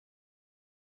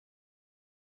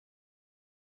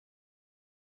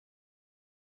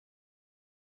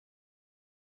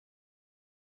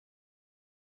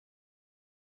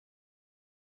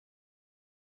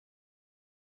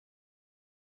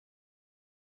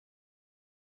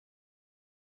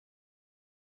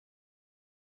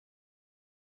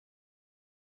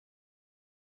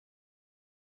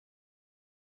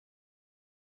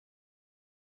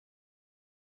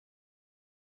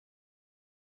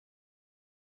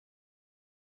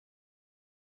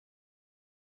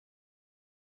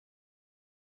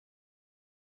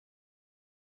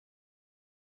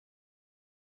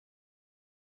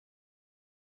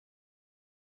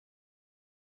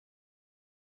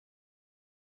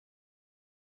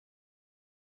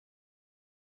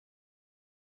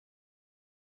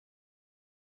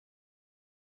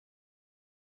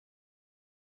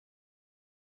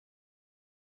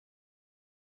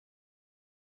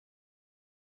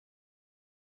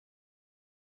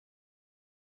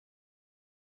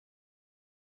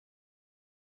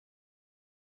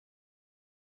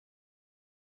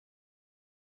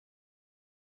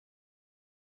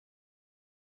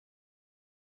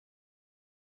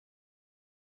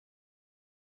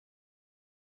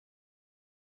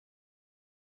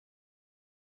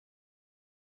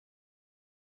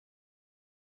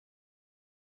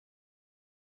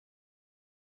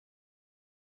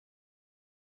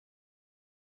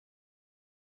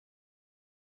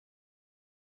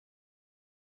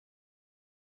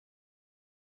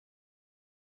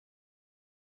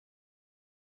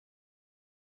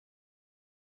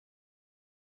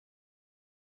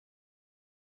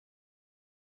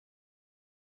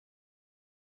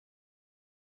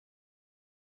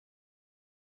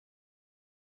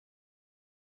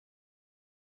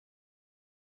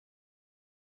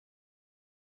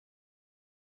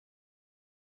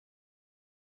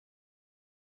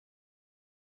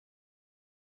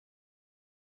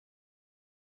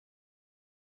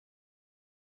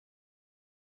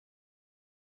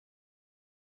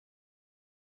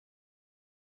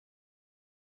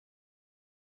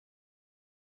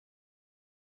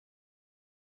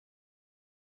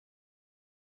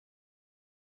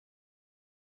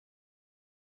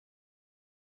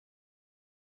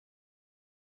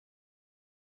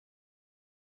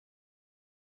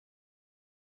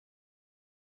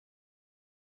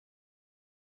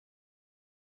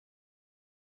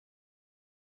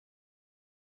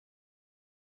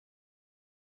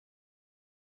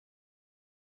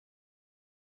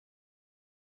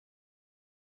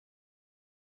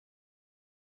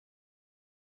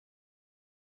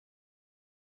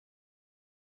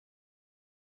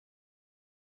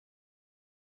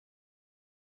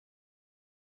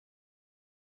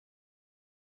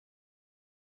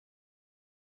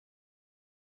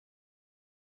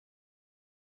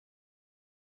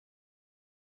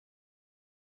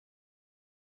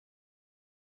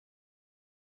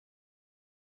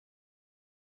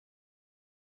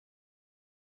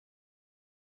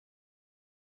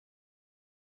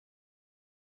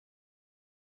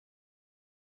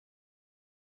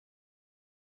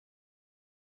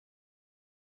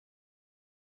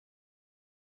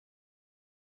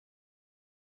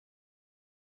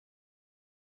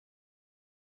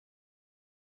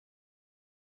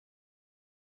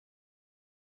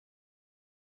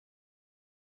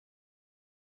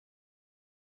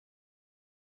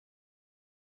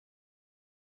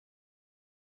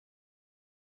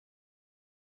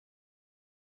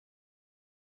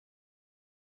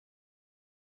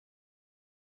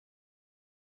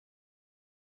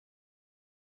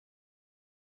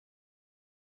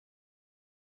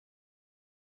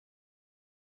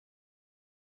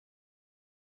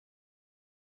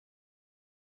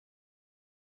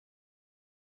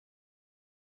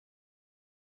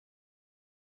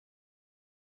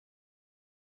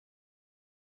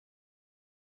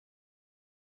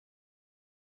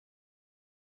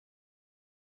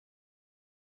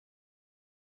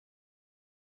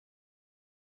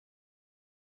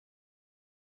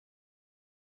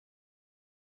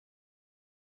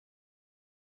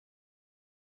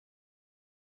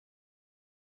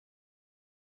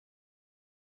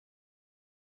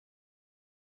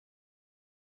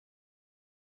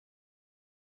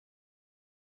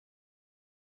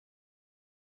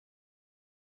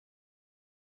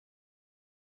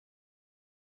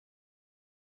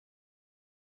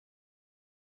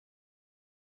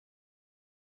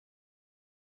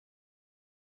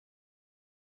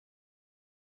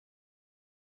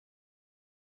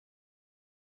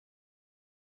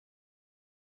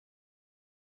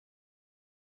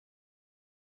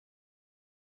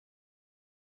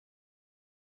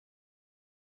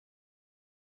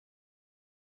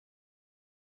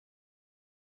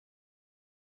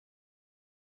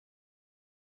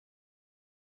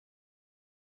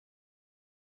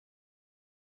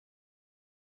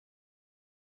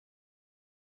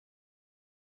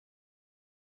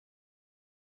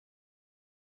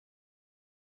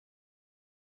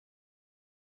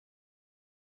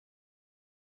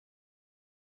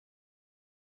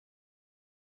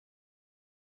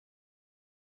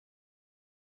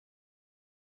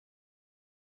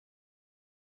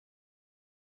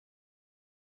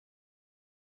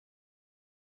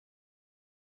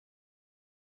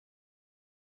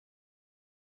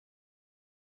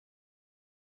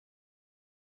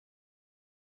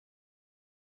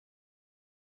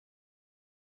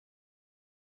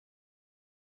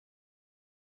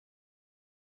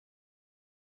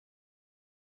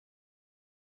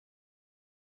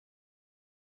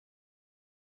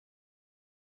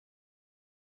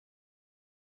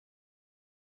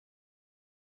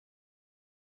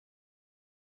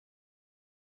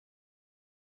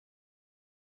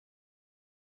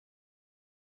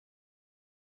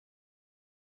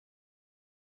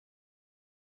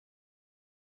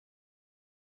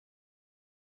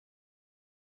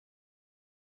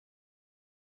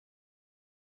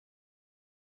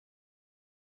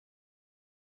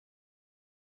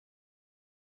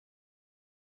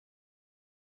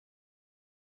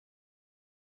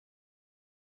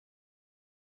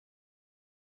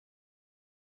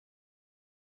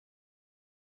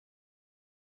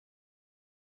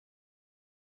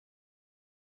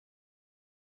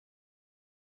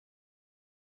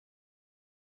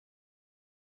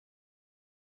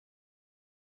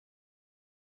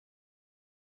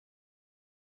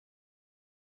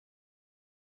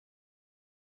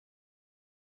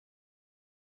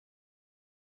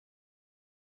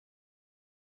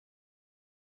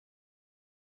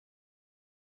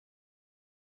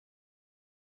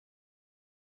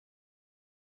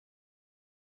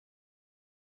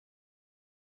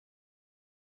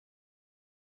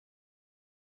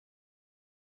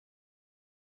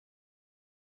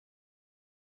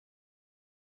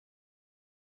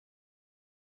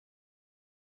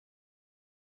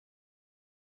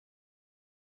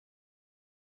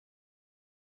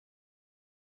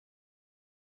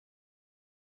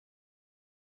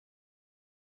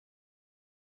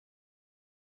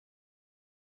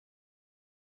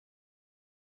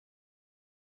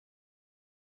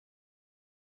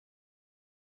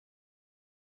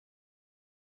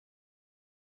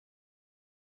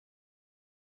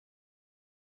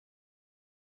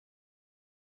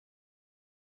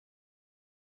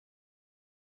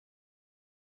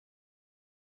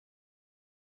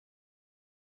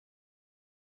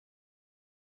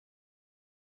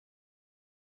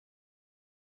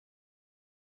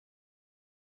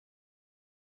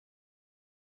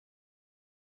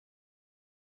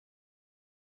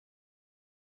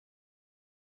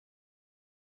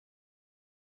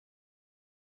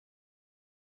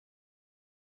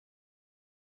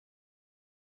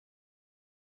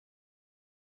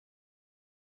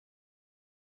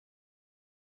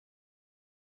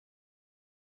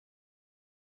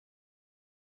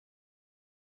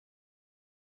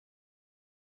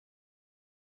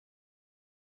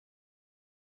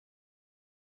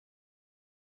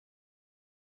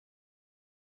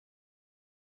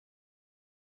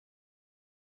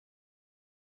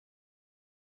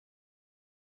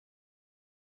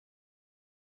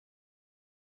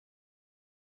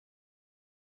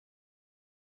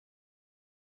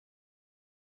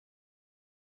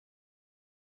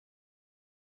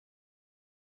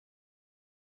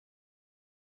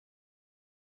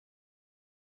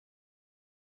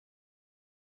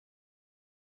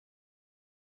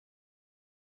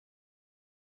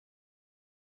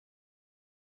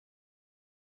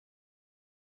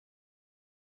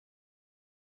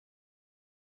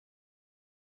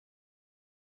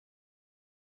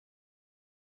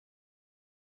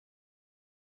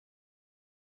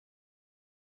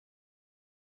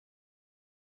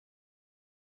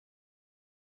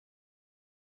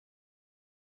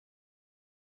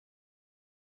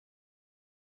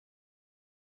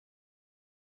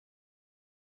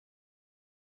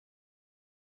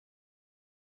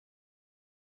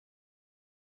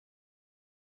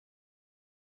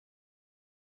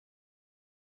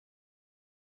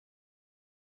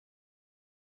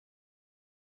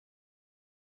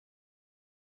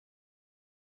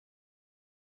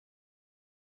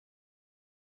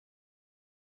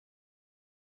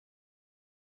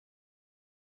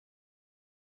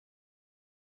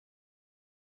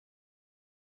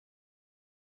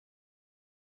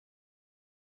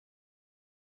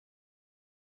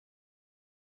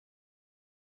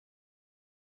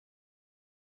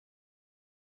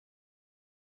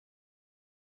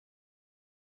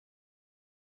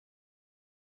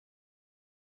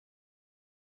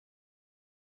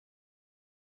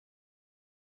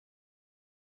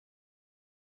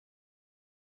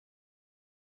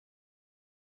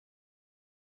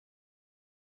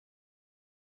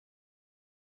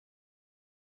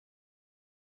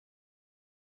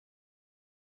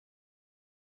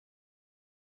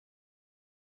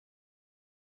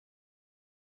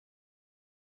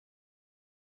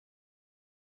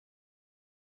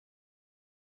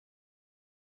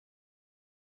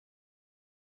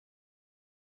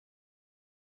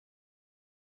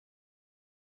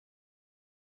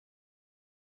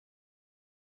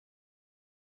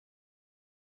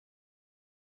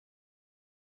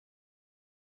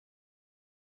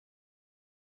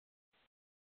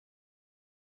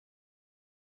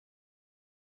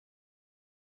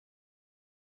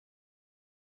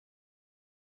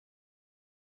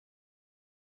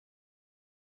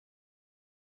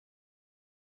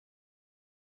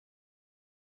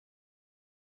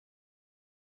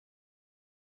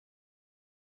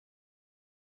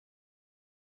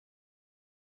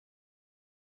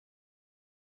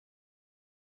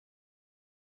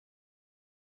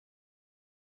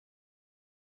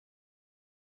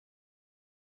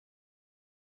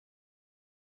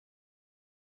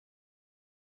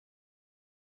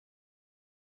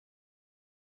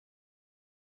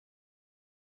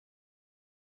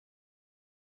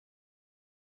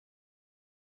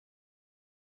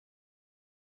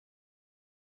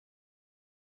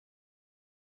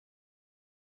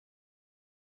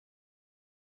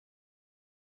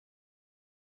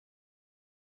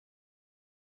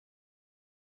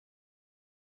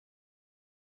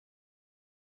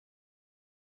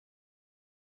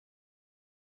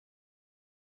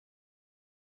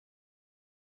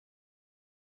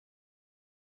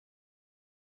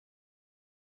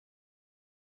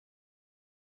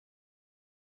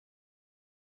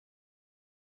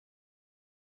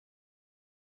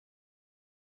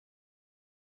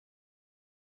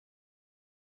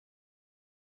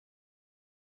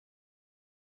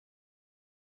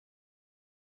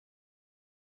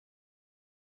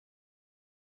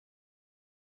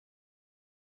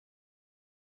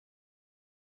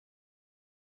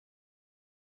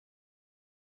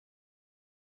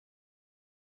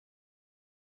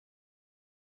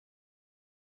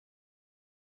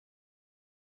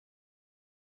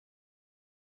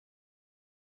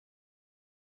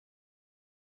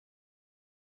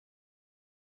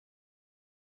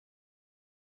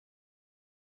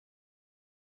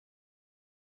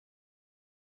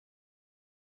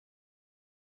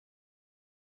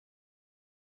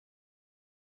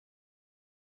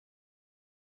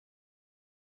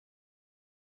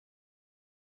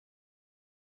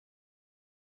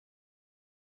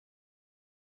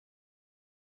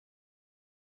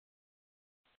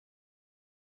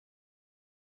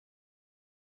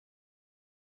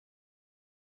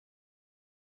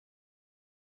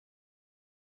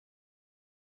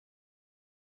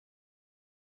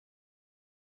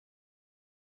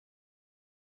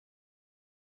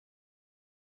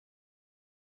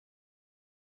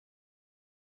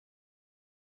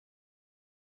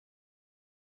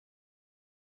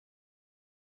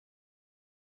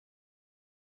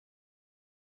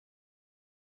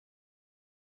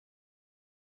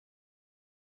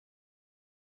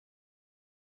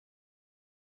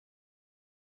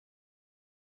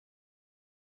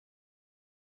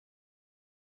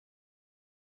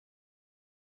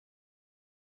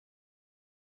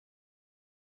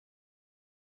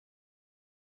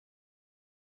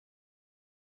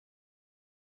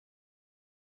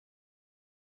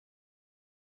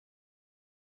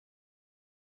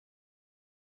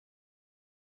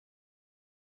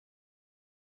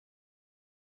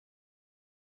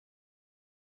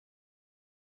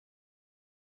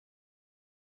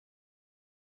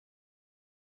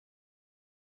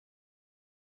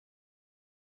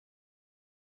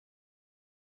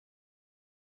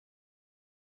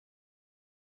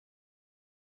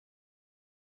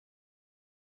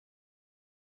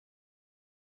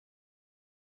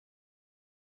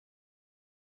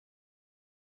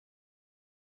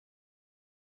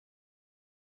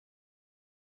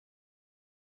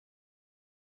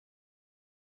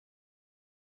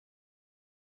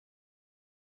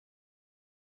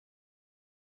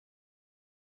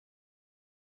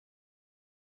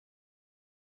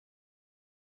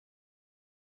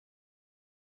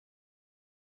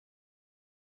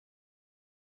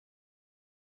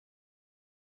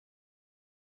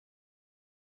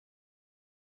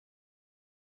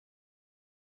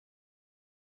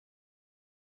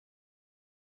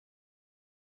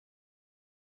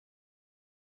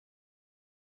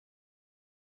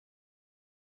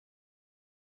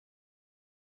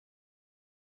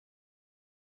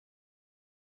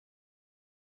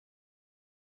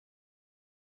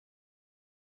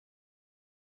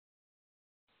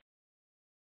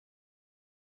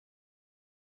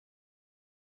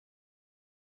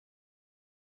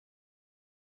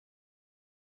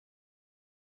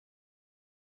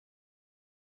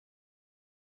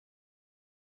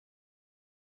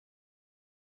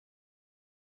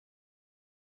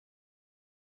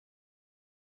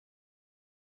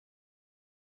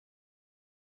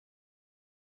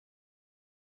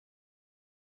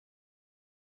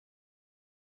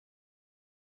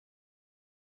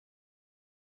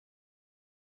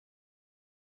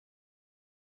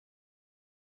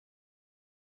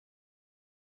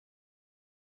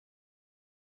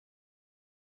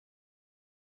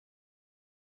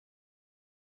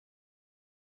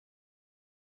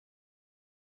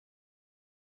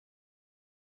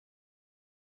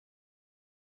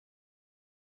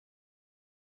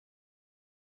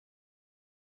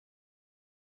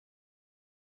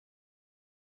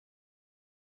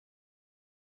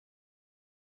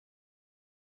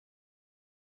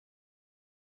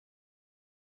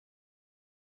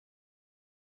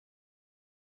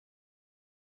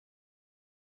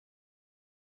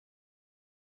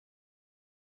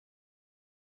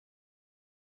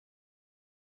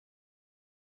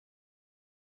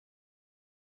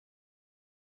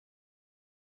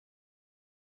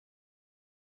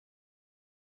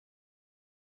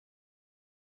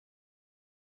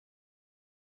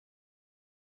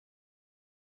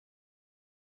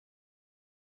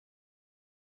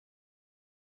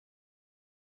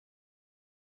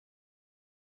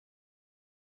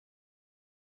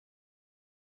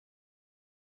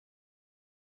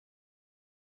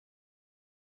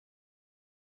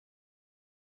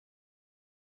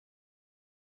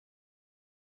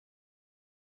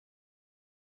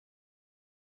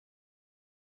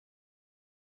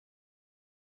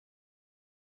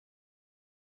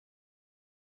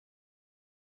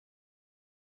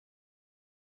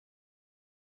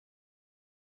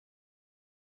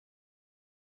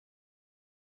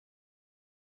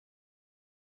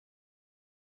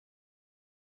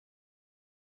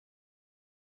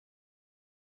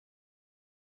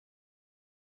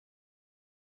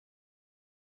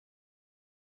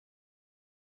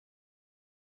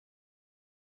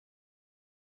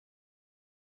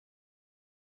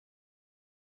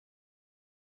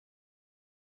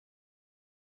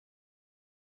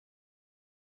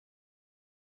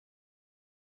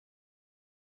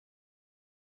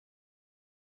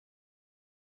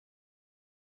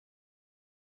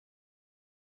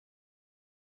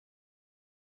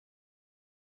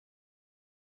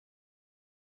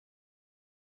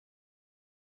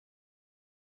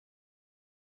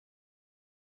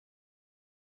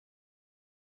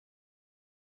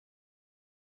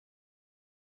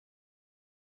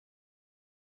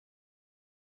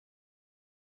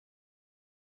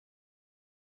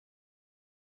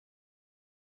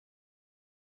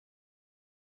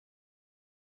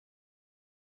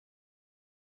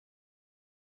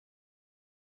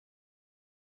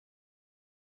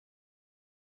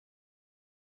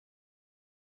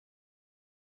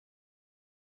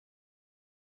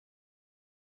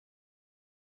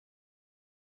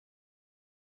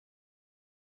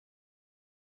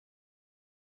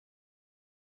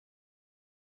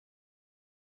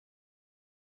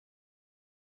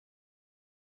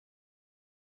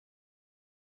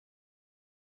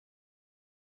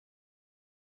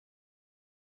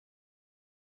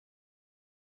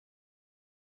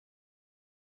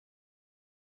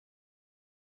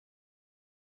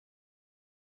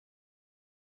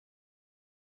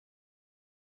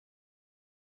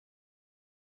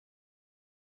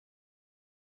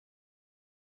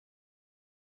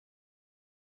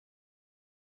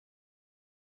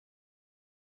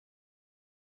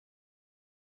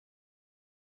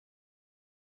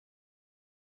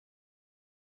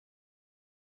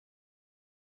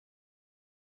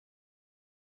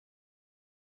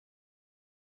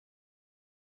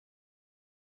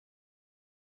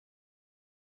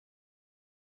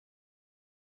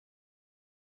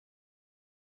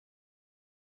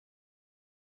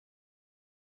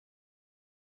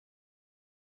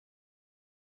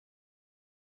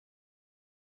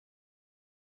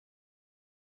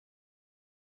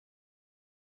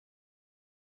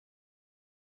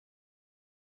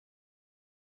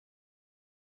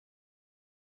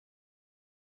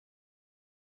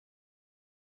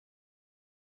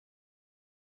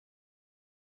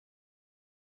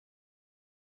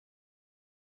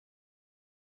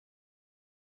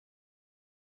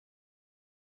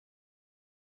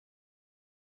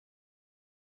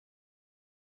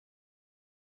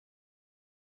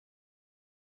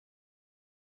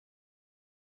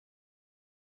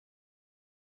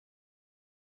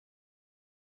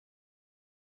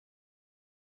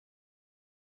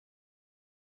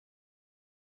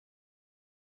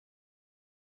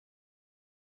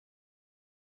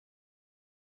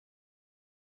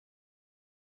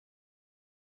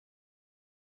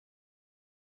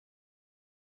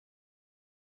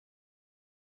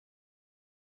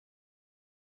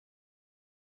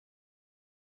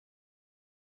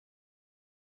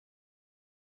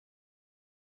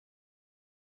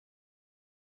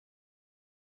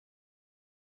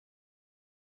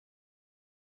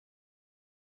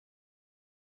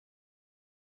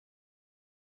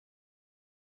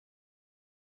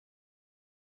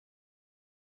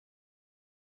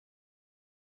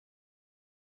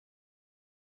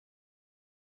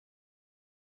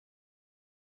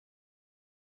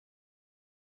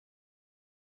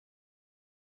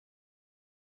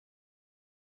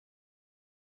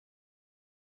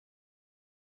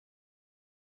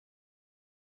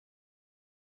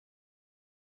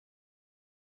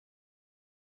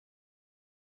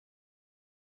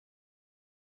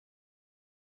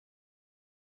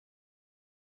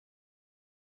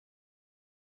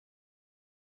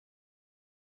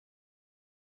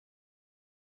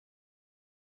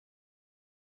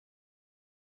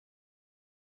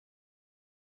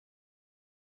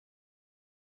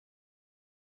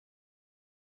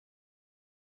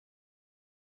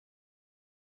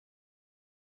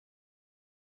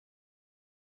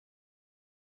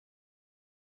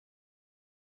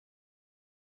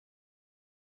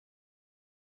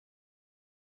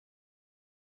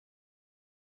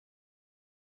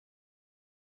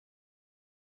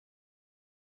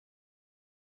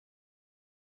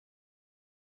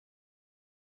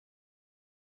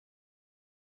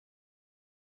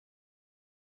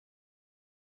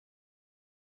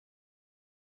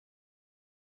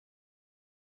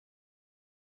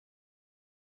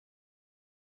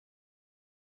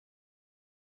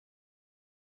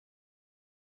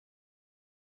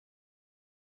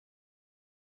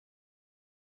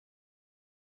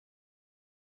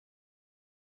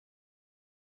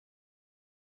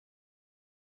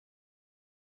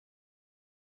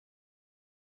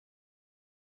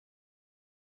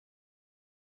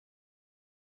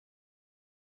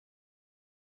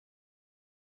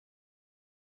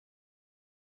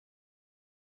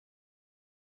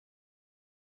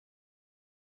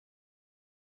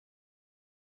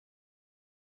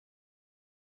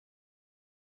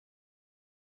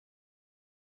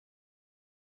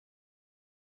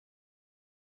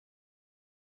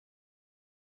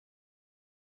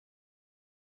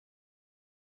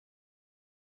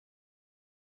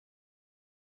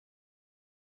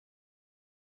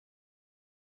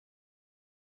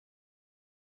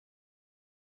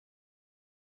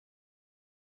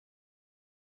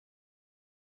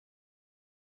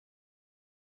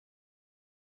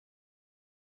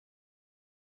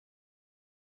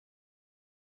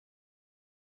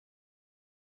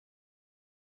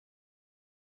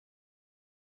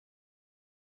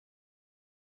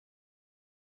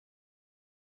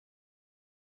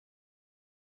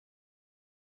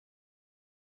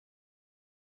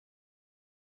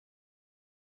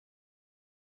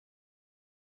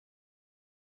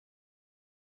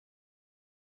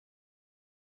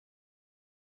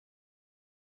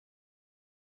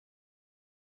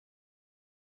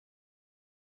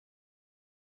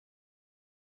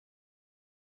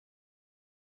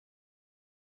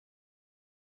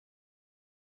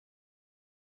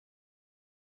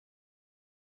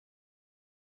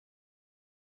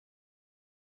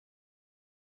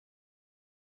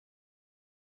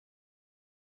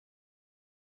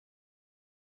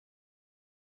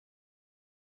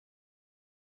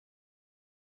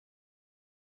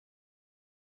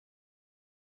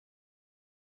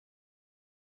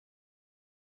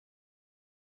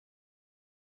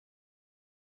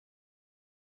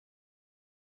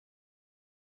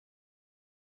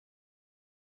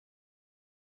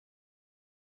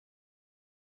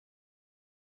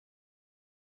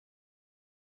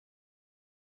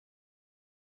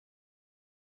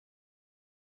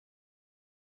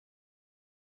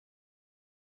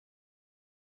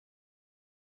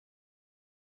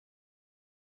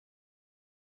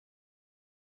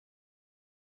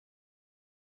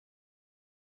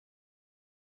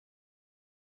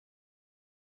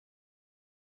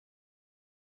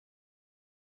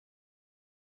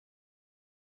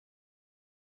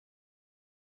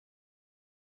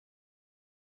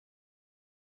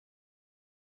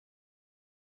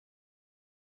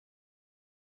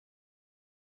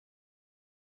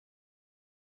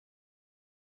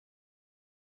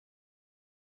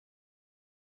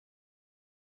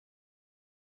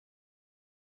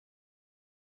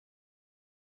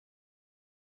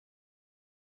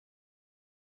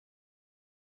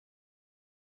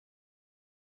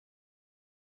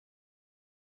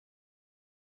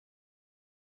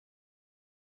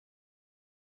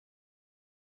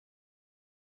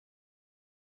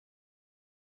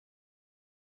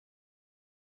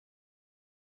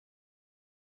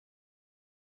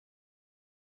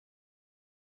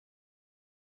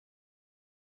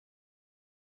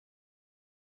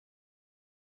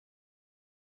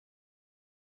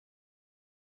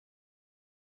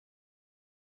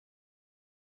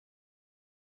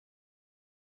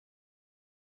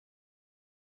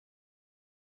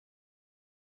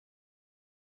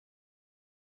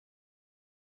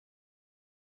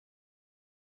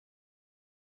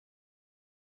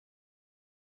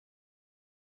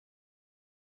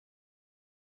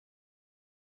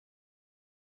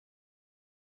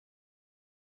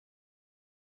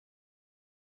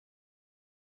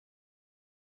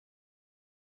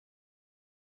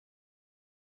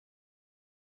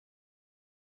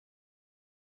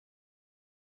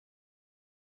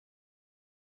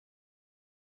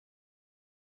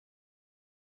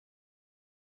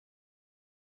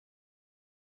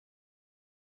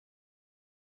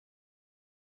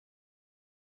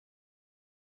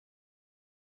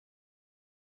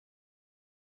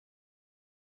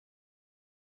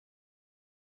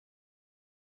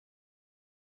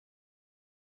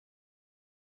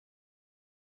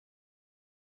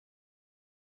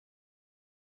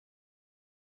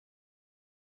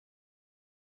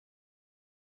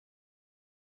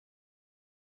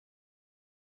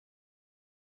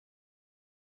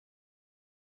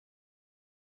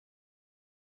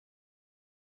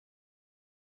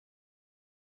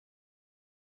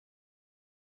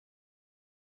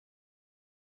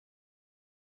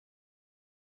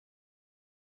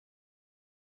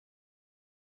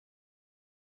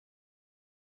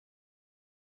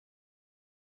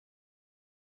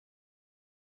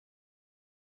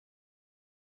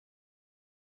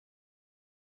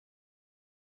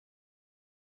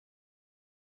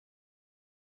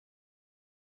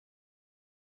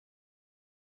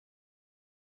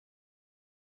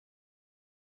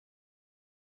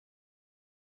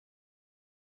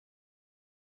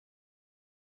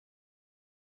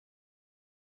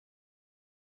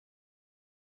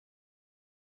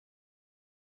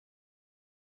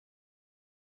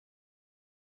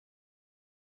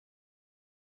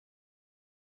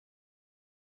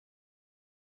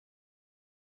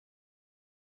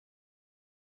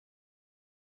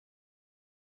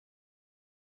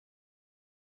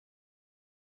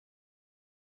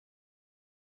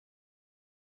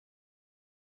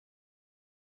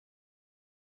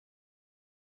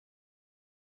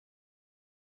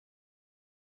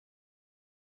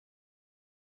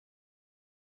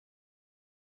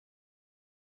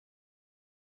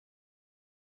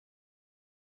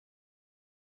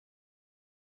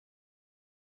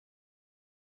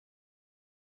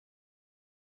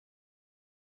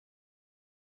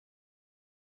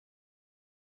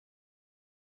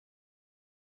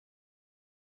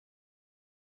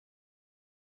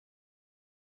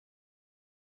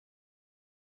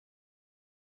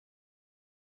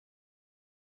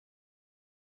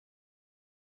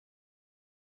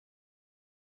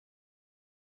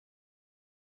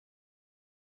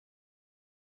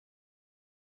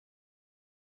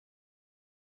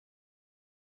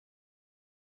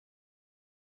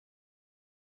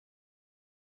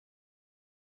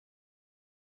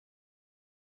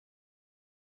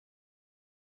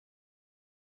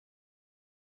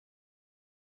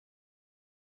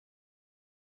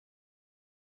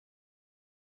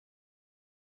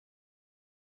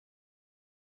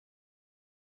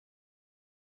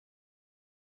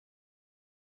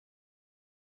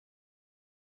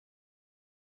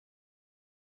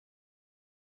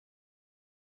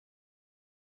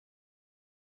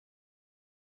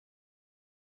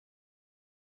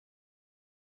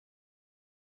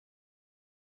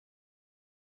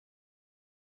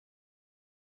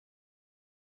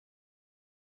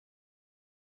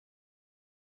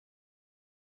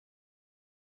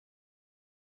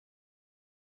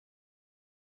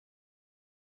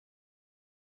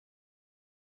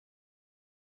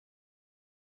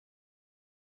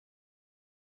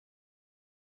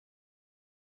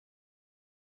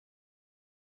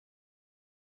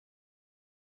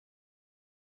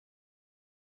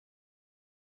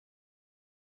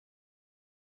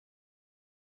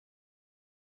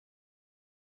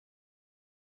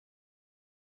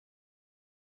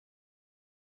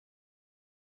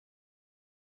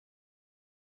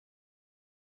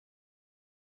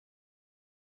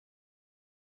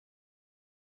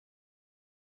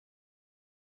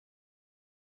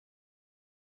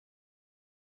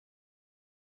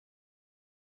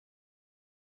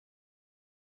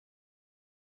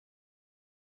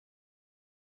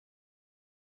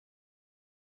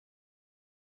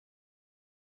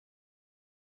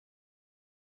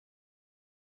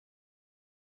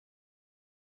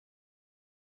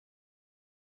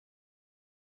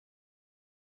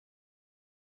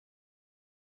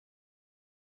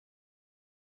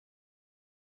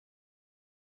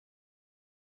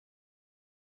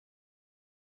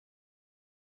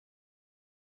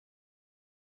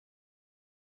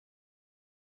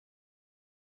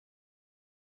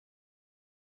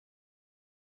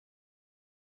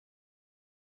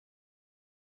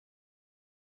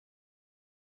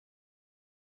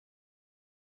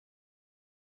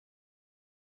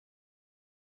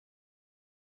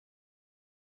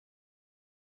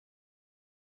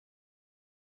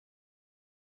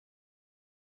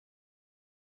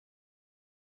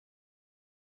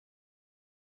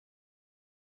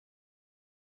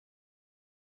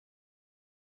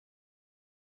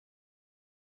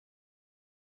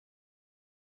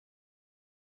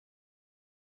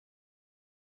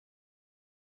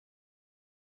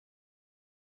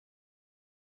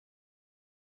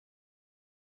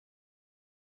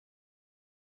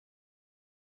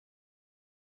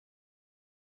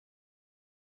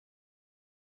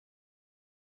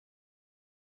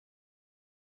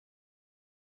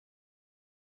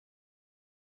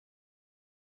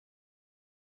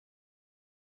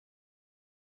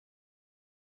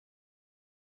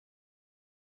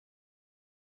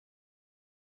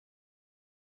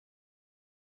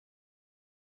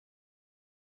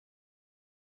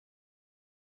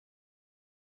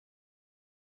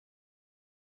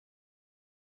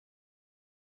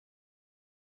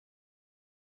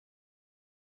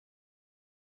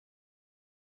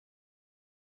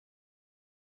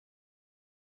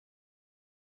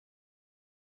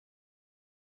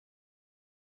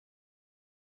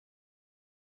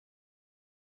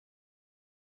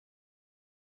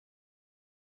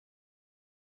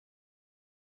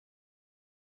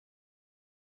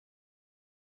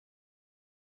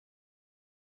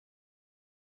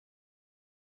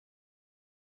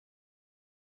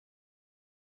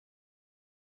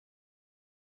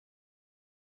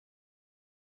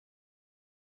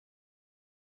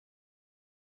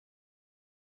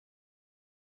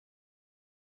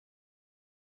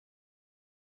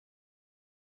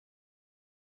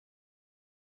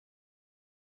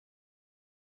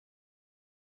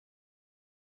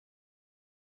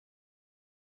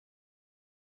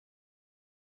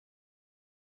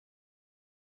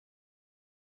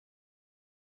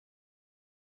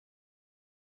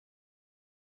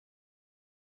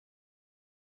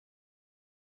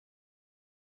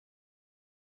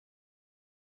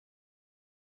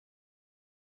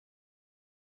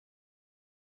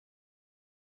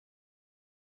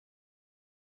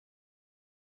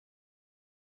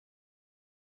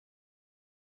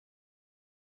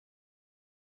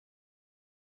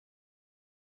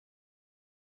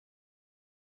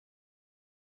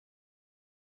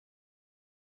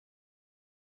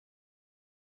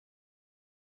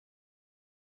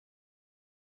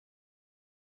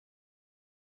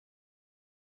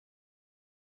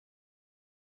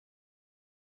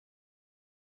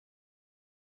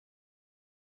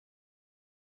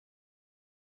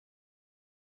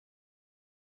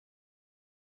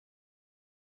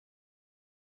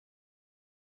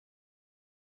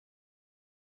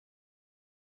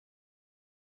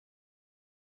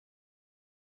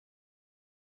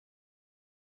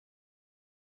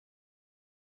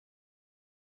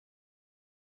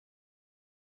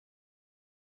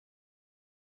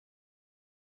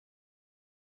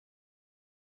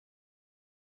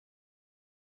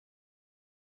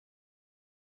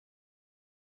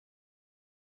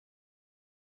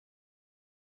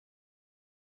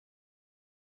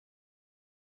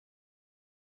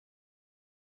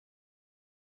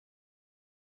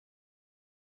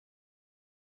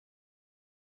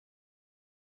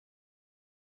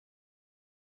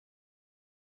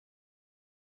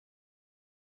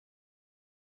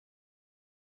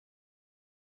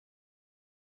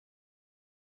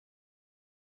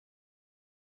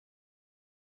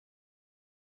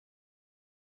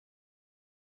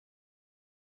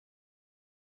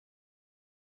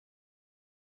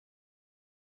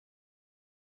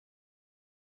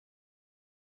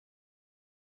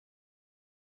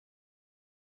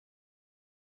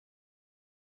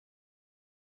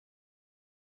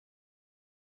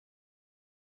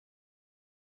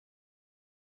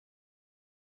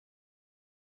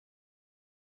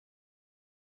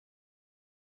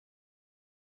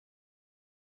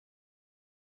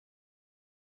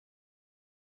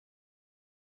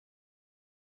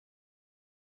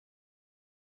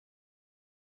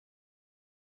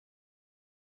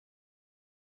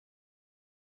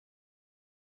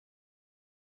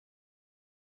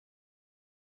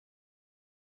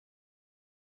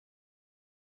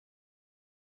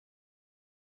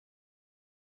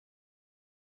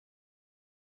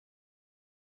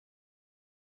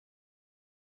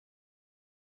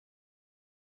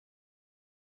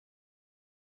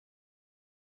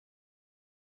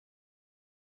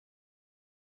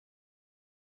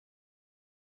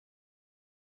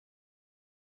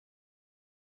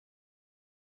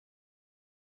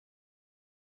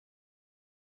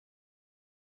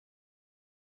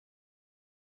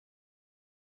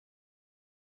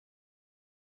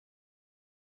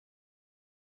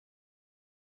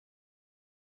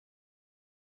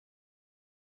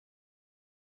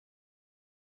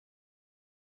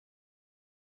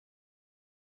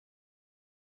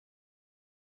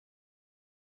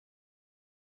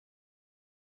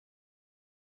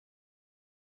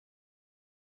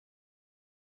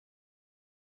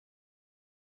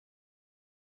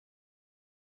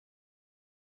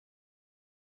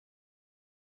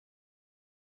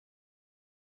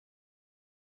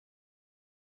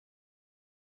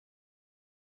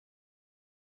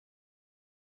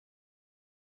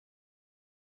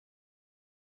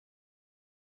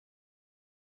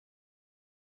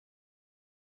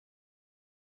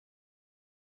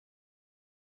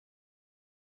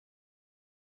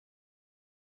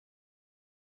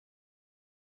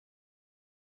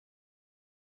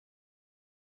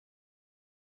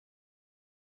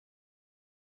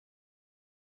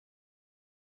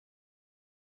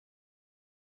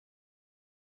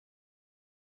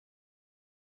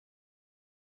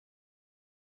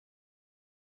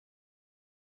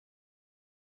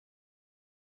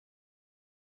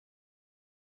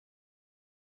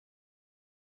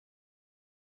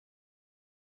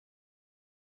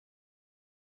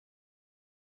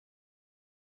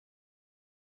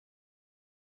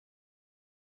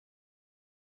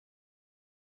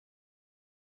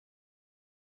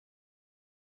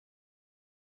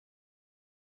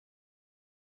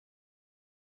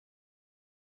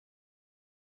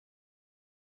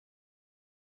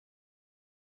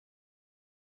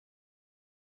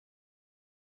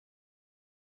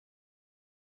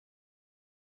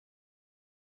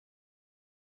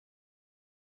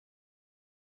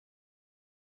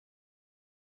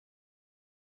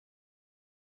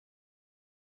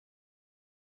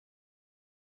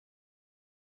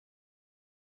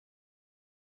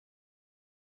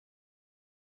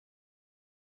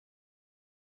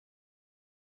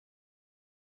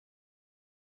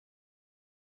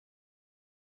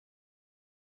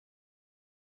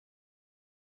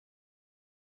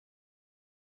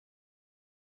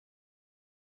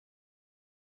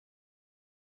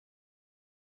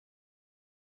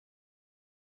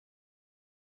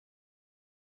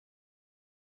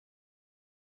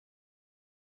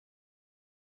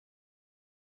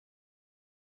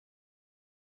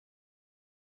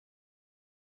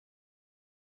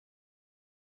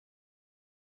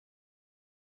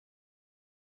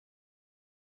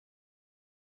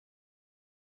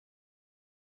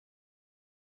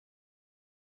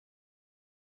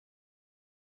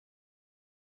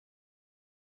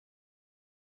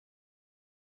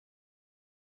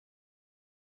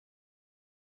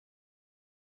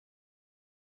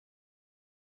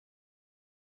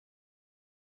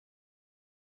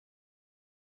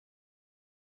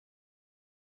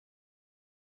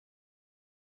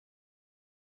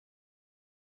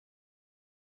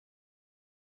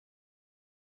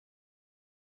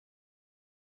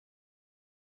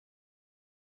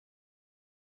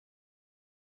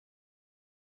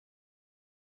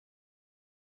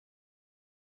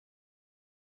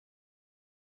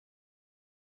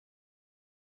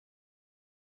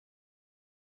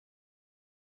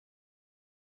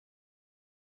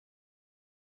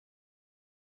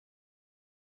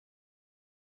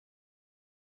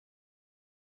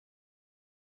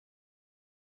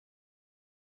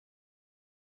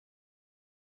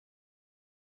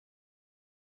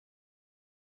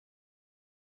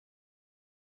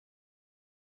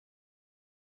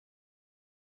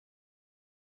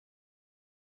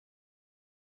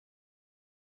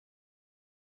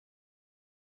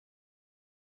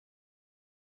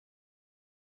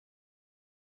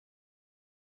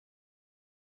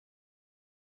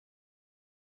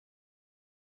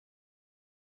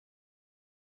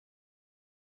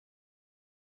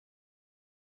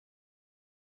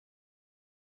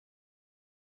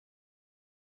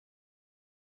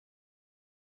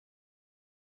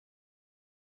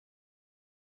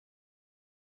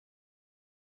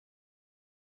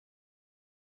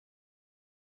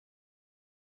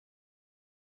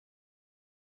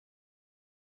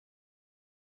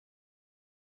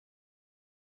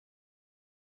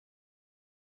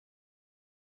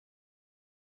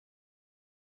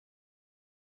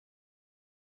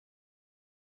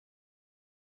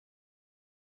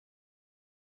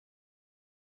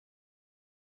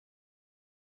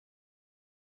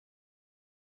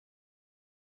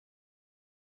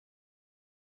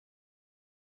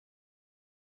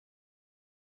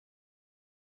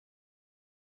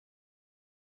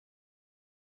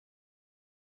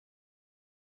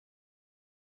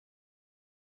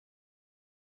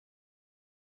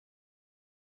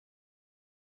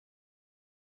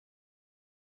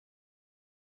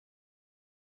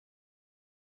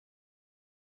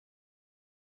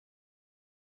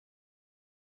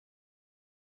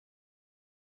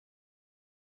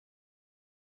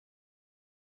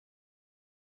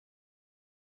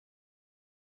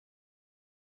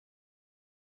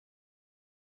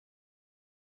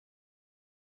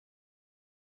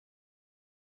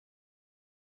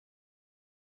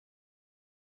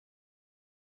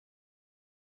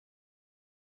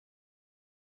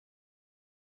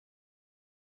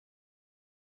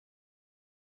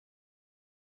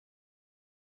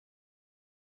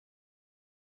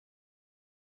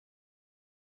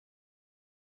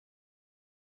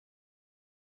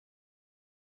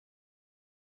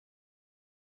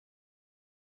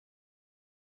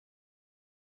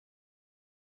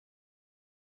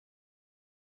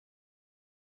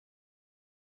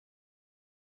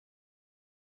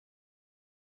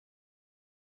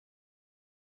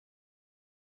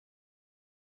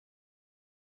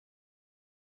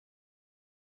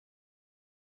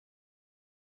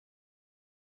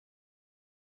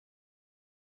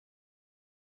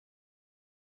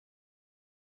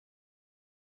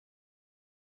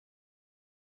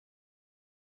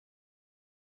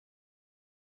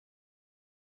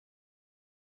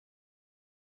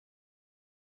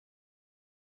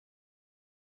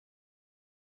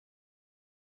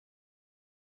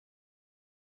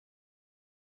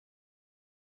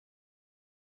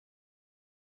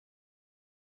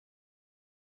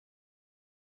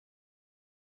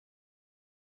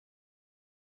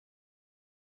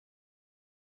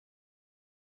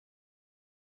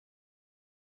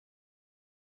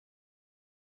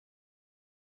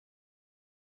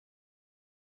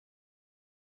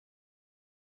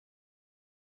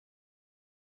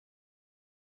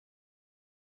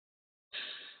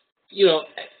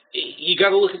you got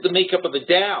to look at the makeup of the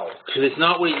Dow, because it's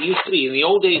not what it used to be. In the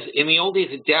old days,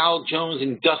 the Dow Jones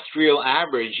Industrial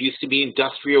Average used to be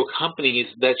industrial companies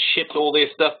that shipped all their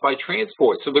stuff by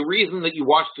transport. So the reason that you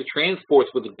watched the transports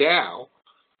with the Dow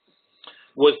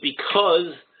was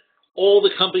because all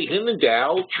the companies in the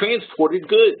Dow transported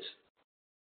goods.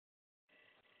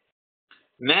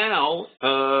 Now,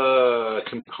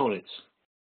 components.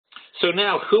 So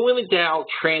now, who in the Dow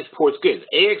transports goods?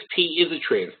 AXP is a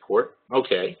transport,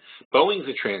 okay. Boeing's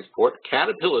a transport.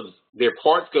 Caterpillar's, their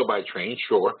parts go by train,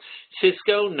 sure.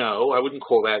 Cisco, no, I wouldn't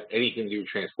call that anything to do with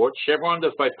transport. Chevron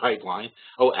does by pipeline.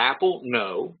 Oh, Apple,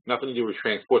 no, nothing to do with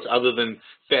transports other than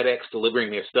FedEx delivering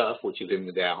their stuff, which is in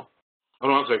the Dow. Oh,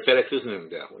 no, I'm sorry, FedEx isn't in the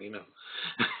Dow. What do you know?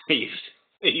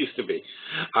 It used to be.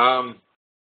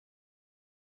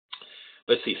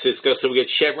 Let's see, Cisco. So we got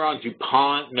Chevron,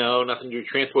 DuPont, no, nothing to do with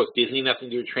transports. Disney, nothing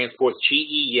to do with transports.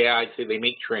 GE, yeah, I'd say they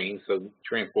make trains, so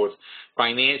transports.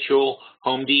 Financial,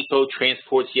 Home Depot,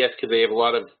 transports, yes, because they have a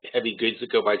lot of heavy goods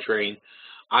that go by train.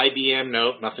 IBM,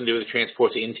 no, nothing to do with the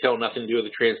transports. Intel, nothing to do with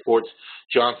the transports.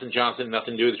 Johnson & Johnson,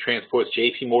 nothing to do with the transports.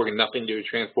 JP Morgan, nothing to do with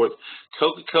transports.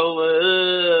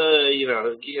 Coca-Cola,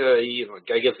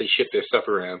 I guess they ship their stuff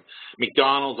around.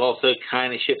 McDonald's also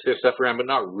kind of ships their stuff around, but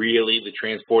not really. The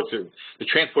transports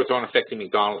aren't affecting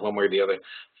McDonald's one way or the other.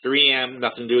 3M,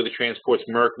 nothing to do with the transports.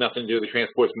 Merck, nothing to do with the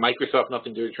transports. Microsoft,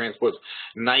 nothing to do with the transports.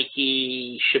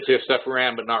 Nike ships their stuff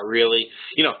around, but not really.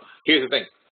 Here's the thing.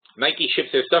 Nike ships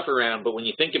their stuff around, but when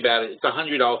you think about it, it's a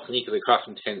 $100 sneaker that costs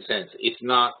them 10 cents. It's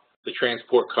not the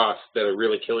transport costs that are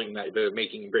really killing that, that are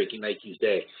making and breaking Nike's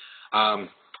day.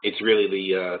 It's really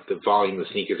the volume of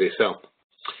sneakers they sell.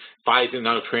 Pfizer,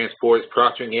 no transports.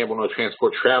 Procter & Gamble, no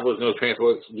transport. Travelers, no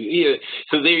transports.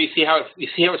 So there you see how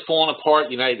it's falling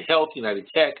apart. United Health, United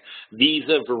Tech,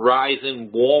 Visa, Verizon,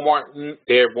 Walmart.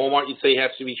 Walmart, you'd say,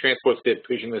 has to be transports. They're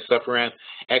pushing this stuff around.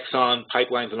 Exxon,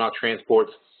 pipelines are not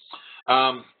transports.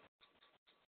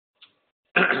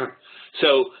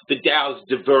 So the Dows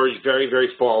diverge very,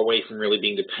 very far away from really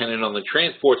being dependent on the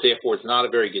transports. Therefore, it's not a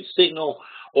very good signal,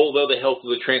 although the health of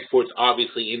the transports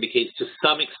obviously indicates to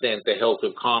some extent the health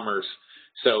of commerce.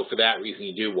 So for that reason,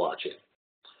 you do watch it.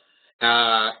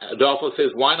 Adolfo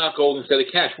says, why not gold instead of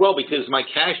cash? Well, because my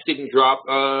cash didn't drop.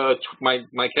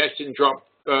 My cash didn't drop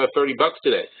 $30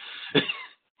 today.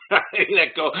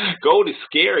 That gold is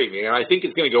scary, man. I think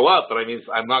it's going to go up, but I mean,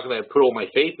 I'm not going to put all my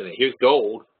faith in it. Here's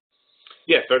gold.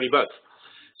 Yeah, $30.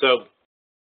 So,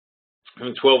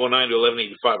 from 1209 to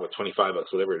 1185, or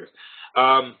 $25, whatever it is.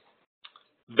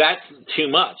 That's too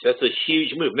much. That's a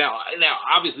huge move. Now,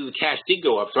 obviously, the cash did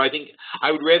go up, so I think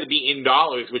I would rather be in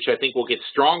dollars, which I think will get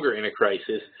stronger in a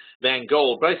crisis, than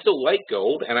gold. But I still like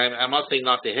gold, and I'm not saying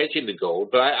not to hedge into gold,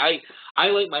 but I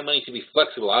like my money to be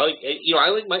flexible. I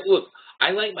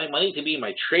like my money to be in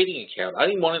my trading account. I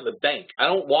don't want it in the bank. I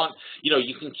don't want,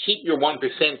 you can keep your 1%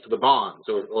 for the bonds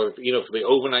or for the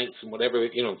overnights and whatever,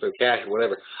 for cash or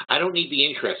whatever. I don't need the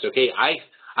interest, okay?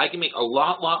 I can make a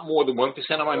lot more than 1%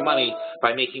 of my money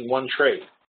by making one trade.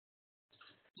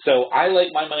 So I like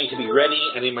my money to be ready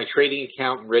and in my trading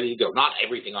account and ready to go. Not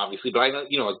everything, obviously, but I know,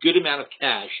 a good amount of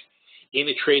cash in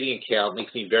a trading account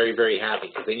makes me very, very happy,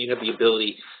 because then you have the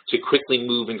ability to quickly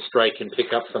move and strike and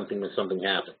pick up something when something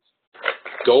happens.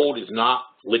 Gold is not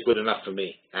liquid enough for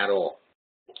me at all.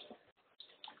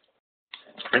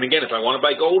 And again, if I want to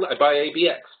buy gold, I buy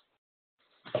ABX.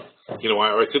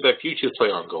 Or I took that futures play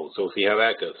on gold, so we'll see how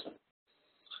that goes.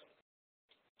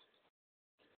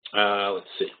 Let's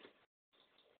see.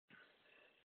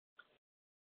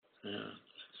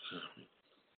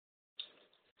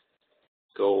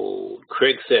 Gold.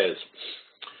 Craig says,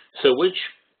 so which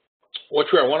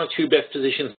are one or two best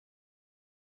positions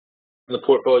in the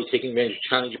portfolio taking advantage of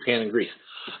China, Japan, and Greece?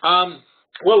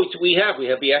 Well, we have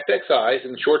the FXIs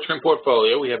in the short-term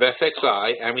portfolio. We have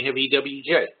FXI and we have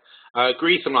EWJ.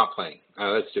 Greece, I'm not playing.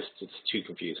 It's too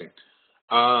confusing.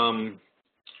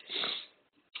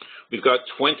 We've got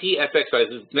 20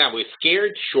 FXIs. Now, we're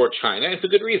scared to short China. It's a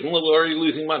good reason. We're already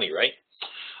losing money, right?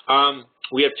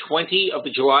 We have 20 of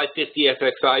the July 50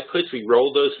 FXI puts. We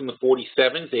rolled those from the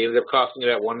 47s. They ended up costing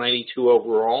about 192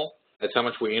 overall. That's how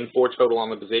much we're in for total on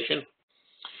the position.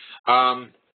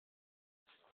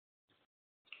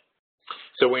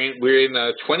 So we're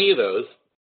in 20 of those.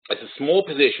 It's a small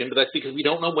position, but that's because we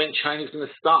don't know when China's going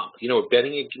to stop. We're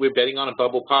betting on a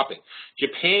bubble popping.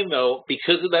 Japan, though,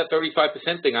 because of that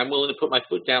 35% thing, I'm willing to put my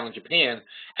foot down on Japan,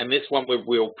 and this one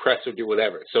we'll press or do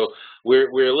whatever. So we're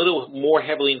a little more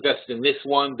heavily invested in this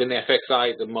one than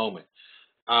FXI at the moment.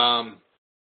 I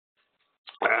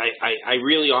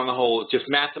really, on the whole, just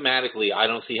mathematically, I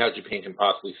don't see how Japan can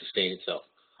possibly sustain itself.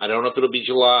 I don't know if it'll be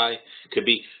July, it could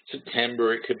be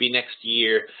September, it could be next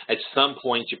year. At some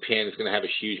point, Japan is going to have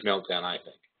a huge meltdown, I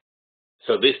think.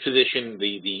 So this position,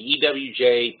 the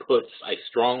EWJ puts, I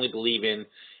strongly believe in,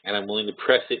 and I'm willing to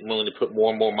press it and willing to put more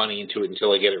and more money into it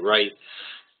until I get it right.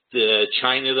 The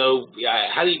China, though,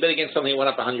 how do you bet against something that went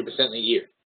up 100% in a year?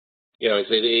 You know,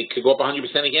 it could go up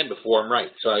 100% again before I'm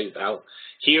right. So it's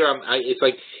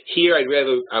like here I'd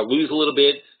rather lose a little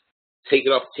bit, take it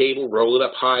off the table, roll it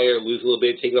up higher, lose a little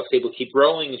bit, take it off the table, keep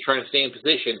rolling and trying to stay in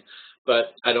position.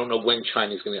 But I don't know when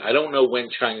China's going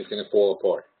to fall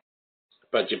apart.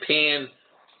 But Japan,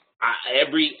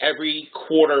 every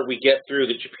quarter we get through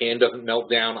that Japan doesn't melt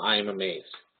down, I am amazed.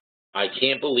 I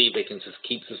can't believe they can just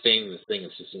keep sustaining this thing.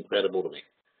 It's just incredible to me.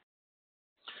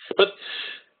 But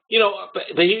you know, but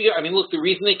here you go. I mean, look, the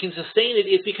reason they can sustain it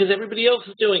is because everybody else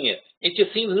is doing it. It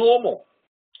just seems normal.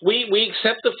 We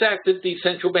accept the fact that the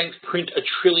central banks print $1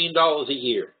 trillion a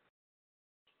year.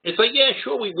 It's like, yeah,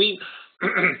 sure,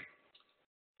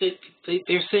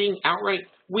 they're saying outright,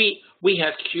 we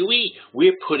have QE.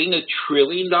 We're putting $1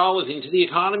 trillion into the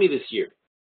economy this year.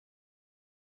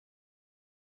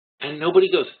 And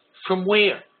nobody goes, from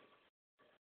where?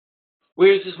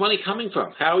 Where is this money coming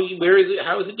from? How is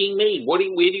it being made? Where do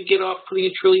you get off putting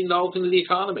 $1 trillion into the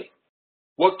economy?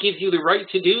 What gives you the right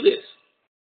to do this?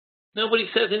 Nobody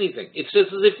says anything. It's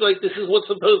just as if like this is what's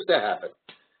supposed to happen.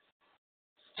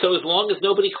 So as long as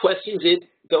nobody questions it,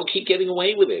 they'll keep getting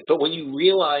away with it. But when you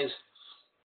realize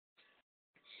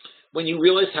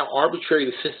how arbitrary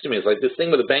the system is, like this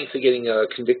thing where the banks are getting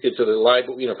convicted for the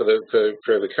libel,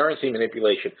 for the currency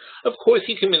manipulation. Of course,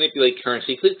 you can manipulate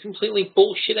currency because it's completely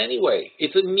bullshit anyway.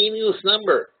 It's a meaningless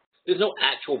number. There's no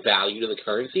actual value to the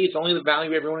currency. It's only the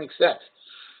value everyone accepts.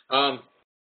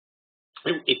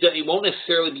 It won't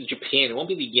necessarily be Japan. It won't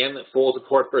be the yen that falls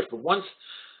apart first. But once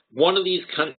one of these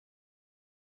countries,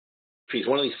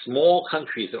 one of these small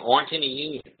countries that aren't in a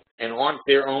union and aren't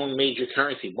their own major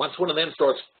currency, once one of them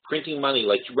starts printing money,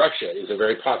 like Russia is a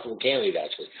very possible candidate,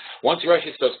 actually. Once Russia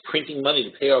starts printing money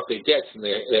to pay off their debts, and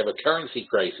they have a currency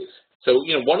crisis. So,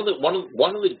 one of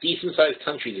the decent-sized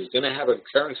countries is going to have a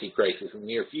currency crisis in the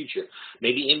near future.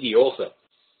 Maybe India also.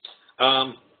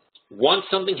 Once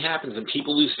something happens and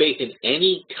people lose faith in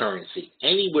any currency,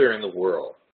 anywhere in the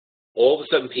world, all of a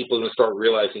sudden people are going to start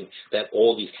realizing that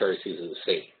all these currencies are the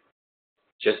same.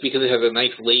 Just because it has a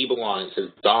nice label on it, it says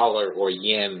dollar or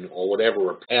yen or whatever,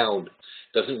 or pound,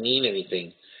 doesn't mean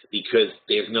anything because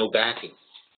there's no backing.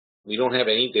 We don't have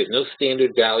there's no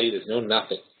standard value, there's no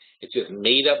nothing. It's just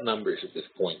made up numbers at this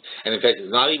point. And in fact, it's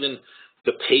not even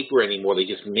the paper anymore. They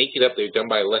just make it up. They're done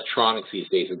by electronics these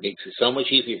days. It makes it so much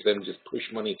easier for them to just push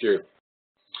money through.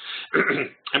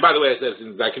 And by the way,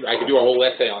 I could do a whole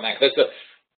essay on that.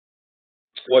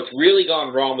 What's really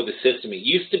gone wrong with the system. It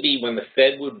used to be when the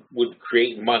Fed would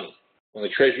create money, when the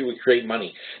Treasury would create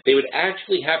money, they would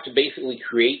actually have to basically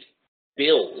create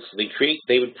bills.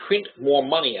 They would print more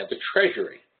money at the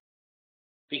Treasury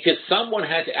because someone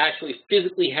had to actually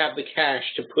physically have the cash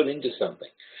to put into something.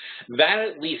 That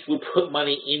at least would put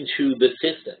money into the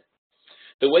system.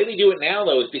 The way they do it now,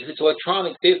 though, is because it's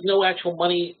electronic, there's no actual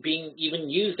money being even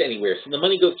used anywhere. So the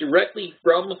money goes directly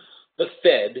from the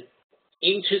Fed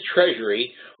into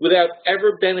Treasury without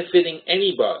ever benefiting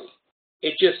anybody.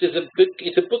 It just is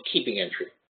it's a bookkeeping entry.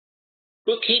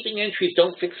 Bookkeeping entries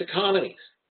don't fix economies.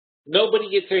 Nobody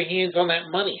gets their hands on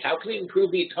that money. How can it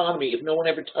improve the economy if no one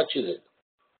ever touches it?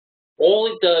 All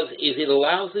it does is it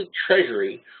allows the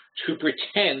Treasury to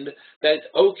pretend that it's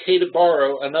okay to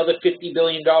borrow another $50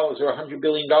 billion or $100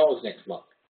 billion next month.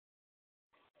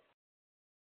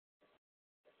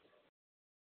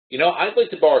 I'd like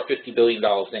to borrow $50 billion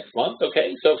next month,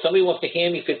 okay? So if somebody wants to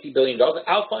hand me $50 billion,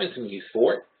 I'll find some use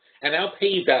for it, and I'll pay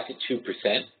you back at 2%.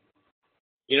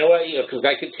 You know what? Because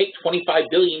I could take $25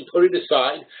 billion, put it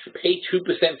aside, pay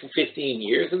 2% for 15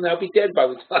 years, and I'll be dead by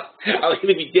the time. I'll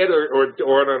either be dead or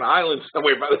on an island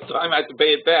somewhere by the time I have to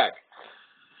pay it back.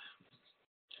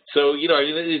 So,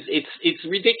 it's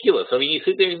ridiculous. I mean, you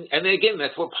sit there, and again,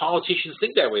 that's what politicians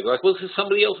think that way. They're like, well, this is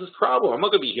somebody else's problem. I'm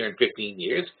not going to be here in 15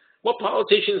 years. What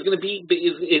politician is going to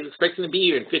is expecting to be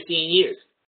here in 15 years?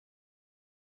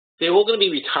 They're all going to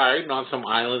be retired and on some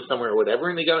island somewhere or whatever,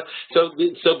 and they got so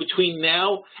between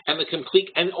now and the complete,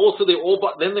 and also they're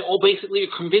all basically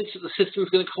convinced that the system is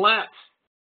going to collapse.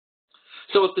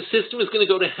 So if the system is going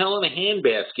to go to hell in a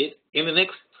handbasket in the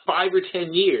next 5 or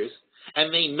 10 years,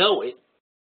 and they know it,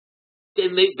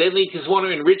 then they just want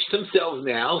to enrich themselves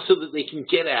now so that they can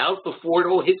get out before it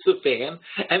all hits the fan,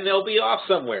 and they'll be off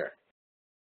somewhere.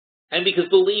 And because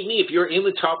believe me, if you're in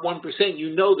the top 1%,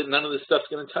 you know that none of this stuff's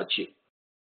going to touch you.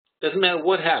 Doesn't matter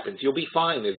what happens, you'll be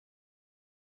fine.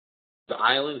 the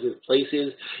islands, there's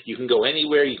places. You can go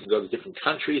anywhere. You can go to different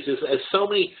countries. There's so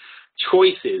many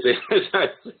choices. I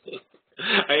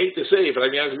hate to say it, but I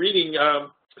mean, I was reading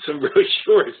some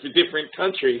brochures for different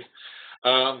countries.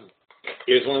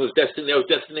 It was one of those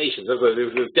destinations. There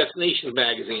was a Destinations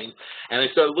magazine, and I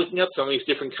started looking up some of these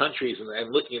different countries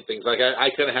and looking at things. Like I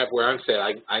kind of have where I'm set.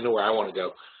 I know where I want to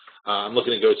go. I'm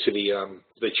looking to go to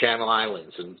the Channel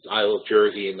Islands and Isle of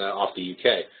Jersey and off the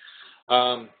UK.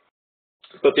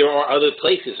 But there are other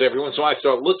places. So every once in a while I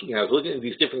start looking. I was looking at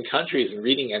these different countries and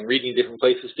reading different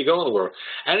places to go in the world.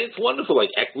 And it's wonderful. Like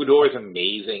Ecuador is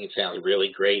amazing. It sounds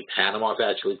really great. Panama is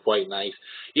actually quite nice.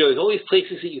 You know, there's all these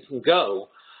places that you can go.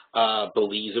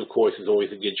 Belize, of course, is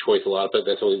always a good choice. A lot of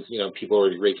that's always, you know, people are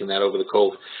already raking that over the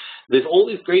coals. There's all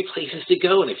these great places to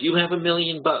go. And if you have $1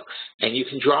 million and you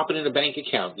can drop it in a bank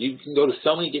account, you can go to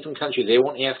so many different countries. They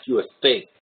won't ask you a thing.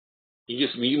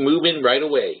 You move in right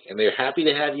away, and they're happy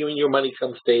to have you and your money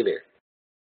come stay there.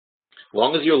 As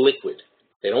long as you're liquid.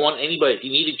 They don't want anybody. If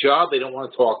you need a job, they don't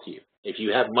want to talk to you. If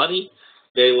you have money,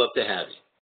 they love to have you.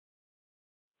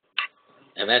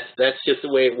 And that's just the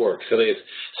way it works.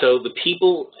 So the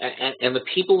people and the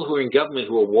people who are in government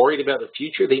who are worried about the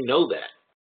future, they know that.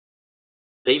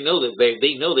 They know that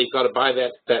they know they've got to buy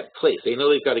that place. They know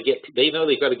they've got to get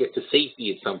to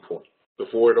safety at some point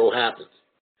before it all happens.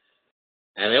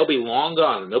 And they'll be long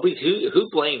gone. And who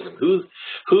blames them?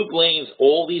 Who blames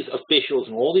all these officials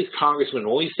and all these congressmen and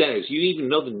all these senators? You even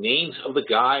know the names of the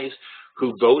guys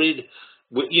who voted.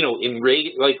 You know, in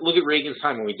Reagan, like look at Reagan's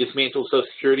time when we dismantled Social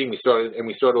Security and we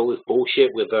started all this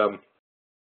bullshit with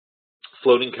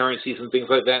floating currencies and things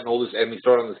like that, and we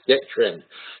started on this debt trend.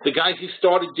 The guys who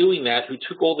started doing that, who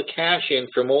took all the cash in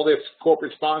from all their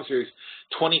corporate sponsors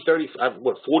 20, 30,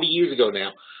 40 years ago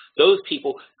now, those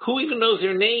people, who even knows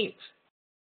their names?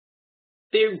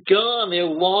 They're gone. They're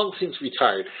long since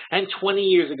retired. And 20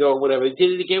 years ago or whatever, they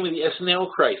did it again with the S&L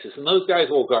crisis, and those guys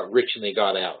all got rich and they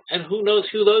got out. And who knows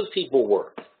who those people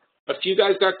were? A few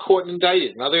guys got caught and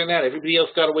indicted, and other than that, everybody else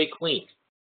got away clean.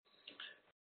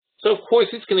 So, of course,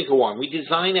 it's going to go on. We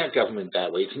design our government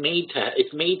that way. It's made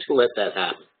to let that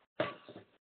happen.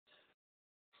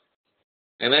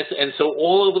 And so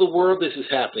all over the world this is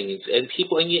happening, and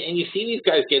you see these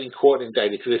guys getting caught and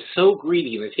indicted because they're so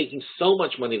greedy and they're taking so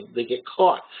much money that they get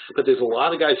caught. But there's a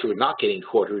lot of guys who are not getting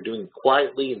caught, who are doing it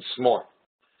quietly and smart.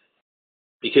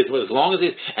 Because as long as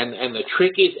and the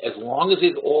trick is, as long as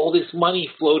there's all this money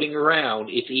floating around,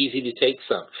 it's easy to take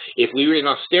some. If we were in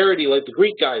austerity like the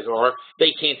Greek guys are,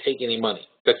 they can't take any money.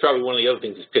 That's probably one of the other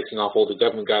things that's pissing off all the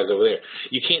government guys over there.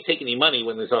 You can't take any money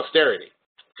when there's austerity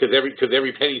because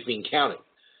every penny's being counted.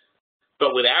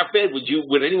 But with our Fed,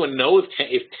 would anyone know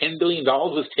if $10 billion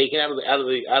was taken out of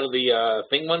the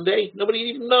thing one day? Nobody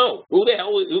even know. Who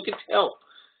can tell?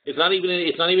 It's not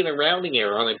even a rounding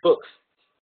error on their books.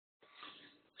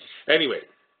 Anyway,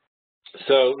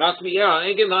 so not to be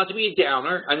a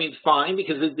downer. I mean, it's fine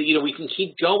because we can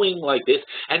keep going like this.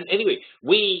 And anyway,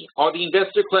 we are the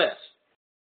investor class.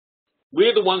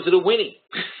 We're the ones that are winning.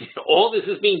 All this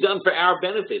is being done for our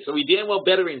benefit, so we damn well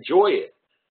better enjoy it.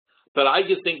 But I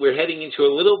just think we're heading into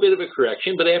a little bit of a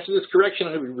correction. But after this correction,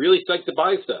 I'm going to be really psyched to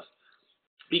buy stuff.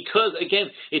 Because, again,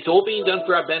 it's all being done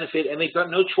for our benefit, and they've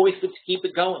got no choice but to keep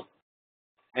it going.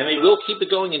 And they will keep it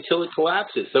going until it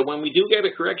collapses. So when we do get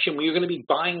a correction, we're going to be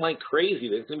buying like crazy.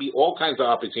 There's going to be all kinds of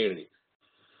opportunities.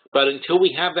 But until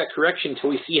we have that correction, until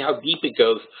we see how deep it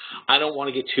goes, I don't want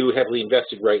to get too heavily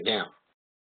invested right now.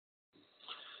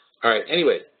 All right,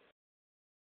 anyway.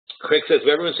 Craig says,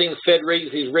 with everyone saying the Fed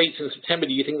raises these rates in September,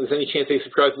 do you think there's any chance they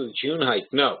surprise with a June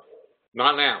hike? No,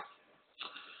 not now.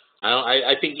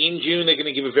 I think in June they're going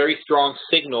to give a very strong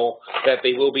signal that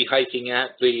they will be hiking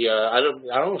at the. I don't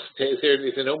know. Is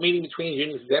there no meeting between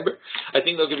June and September? I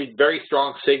think they'll give a very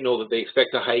strong signal that they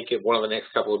expect to hike at one of the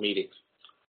next couple of meetings.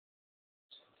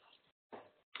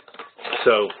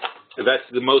 So that's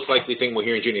the most likely thing we'll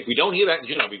hear in June. If we don't hear that in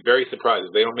June, I'll be very surprised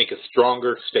if they don't make a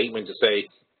stronger statement to say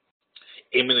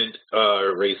imminent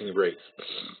raising of rates.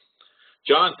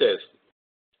 John says,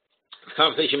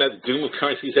 conversation about the doom of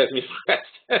currencies has me stressed.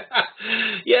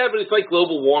 Yeah, but it's like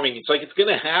global warming. It's like it's going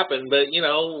to happen, but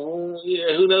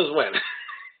who knows when?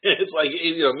 It's like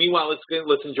meanwhile,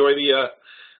 let's enjoy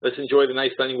the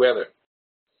nice sunny weather.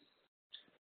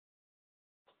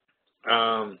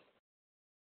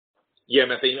 Yeah,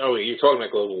 methane. Oh, you're talking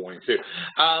about global warming too.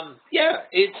 Yeah,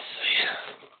 it's.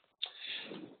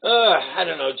 I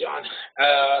don't know, John.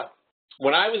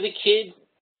 When I was a kid,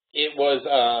 it was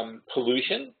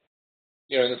pollution.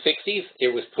 In the 60s, it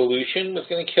was pollution was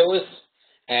going to kill us,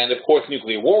 and of course,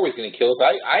 nuclear war was going to kill us.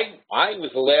 I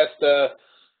was the last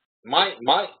My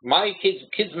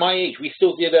kids my age, we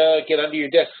still did get under your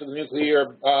desk for the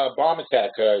nuclear bomb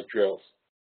attack drills.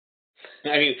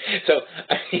 I mean, so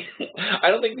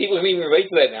I don't think people can even relate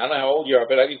to that now. I don't know how old you are,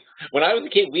 but I mean, when I was a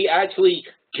kid, we actually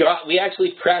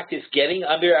practiced getting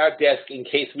under our desk in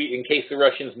case the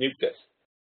Russians nuked us.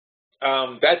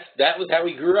 That was how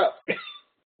we grew up.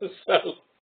 So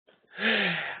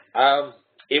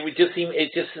it would just seem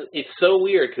it's so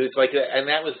weird because it's like and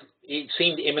that was it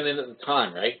seemed imminent at the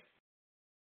time, right?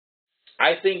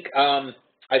 I think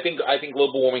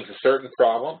global warming is a certain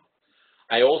problem.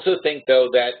 I also think, though,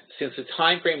 that since the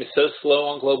time frame is so slow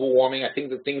on global warming, I think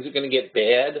that things are going to get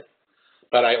bad.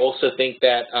 But I also think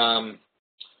that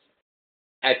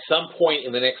at some point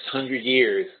in the next 100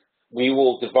 years, we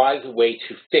will devise a way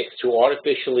to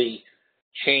artificially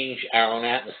change our own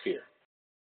atmosphere,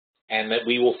 and that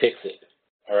we will fix it.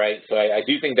 All right. So I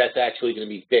do think that's actually going to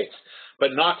be fixed,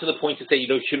 but not to the point to say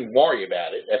you shouldn't worry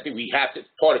about it. I think we have to.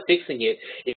 Part of fixing it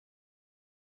is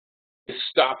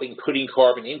stopping putting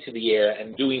carbon into the air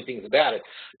and doing things about it.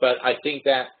 But I think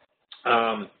that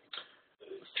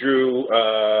through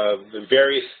the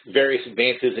various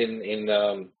advances in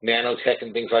nanotech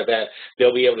and things like that,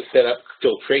 they'll be able to set up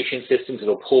filtration systems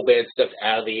that'll pull bad stuff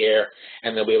out of the air,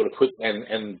 and they'll be able to put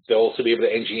and they'll also be able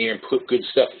to engineer and put good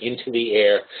stuff into the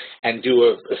air and do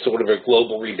a sort of a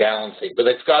global rebalancing. But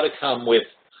that's got to come with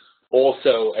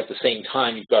also at the same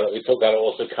time it's got to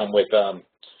also come with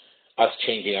us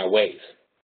changing our ways.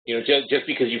 Just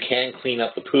because you can clean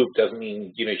up the poop doesn't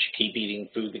mean you should keep eating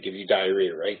food that gives you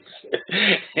diarrhea, right?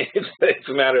 It's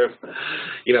a matter of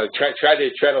try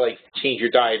to like change your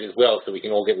diet as well so we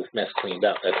can all get this mess cleaned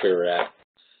up. That's where we're at.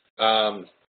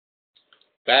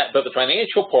 But the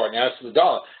financial part now is the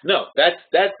dollar. No, that's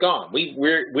gone. We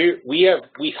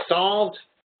didn't solve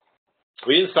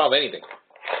anything.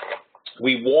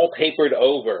 We wallpapered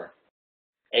over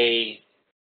a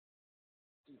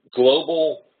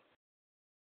global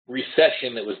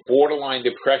recession that was borderline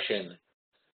depression,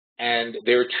 and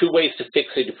there are two ways to fix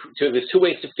it. There's two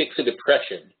ways to fix a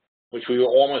depression, which we were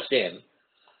almost in.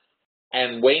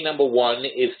 And way number one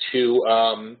is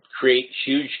to create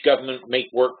huge government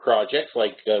make-work projects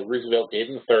like Roosevelt did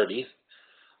in the 30s,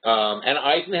 and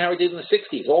Eisenhower did in the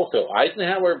 60s also.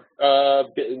 Eisenhower,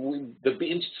 the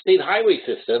interstate highway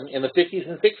system in the 50s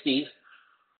and 60s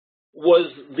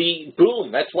was the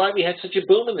boom. That's why we had such a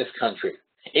boom in this country.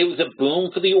 It was a boom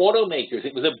for the automakers.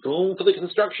 It was a boom for the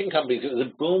construction companies. It was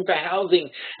a boom for housing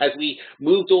as we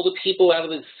moved all the people out of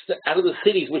the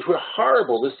cities, which were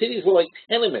horrible. The cities were like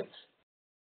tenements.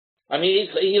 I mean,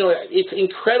 it's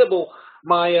incredible.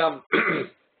 My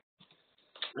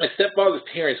my stepfather's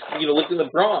parents, lived in the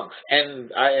Bronx, and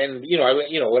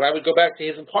when I would go back to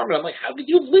his apartment, I'm like, how could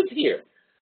you have lived here?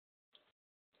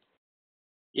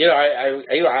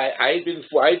 I've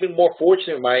been more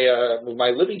fortunate with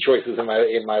my living choices in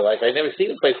my life. I've never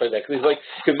seen a place like that because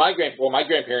my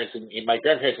grandparents in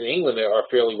England are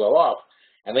fairly well off,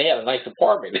 and they had a nice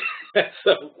apartment.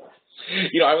 So,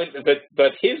 I went,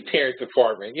 but his parents'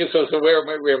 apartment, so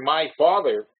where my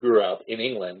father grew up in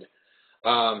England,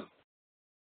 my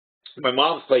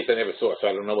mom's place I never saw, so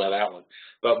I don't know about that one.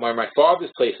 But my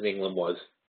father's place in England was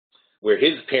where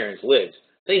his parents lived.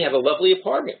 They had a lovely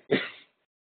apartment.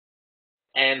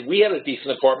 And we had a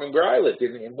decent apartment where I lived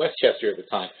in Westchester at the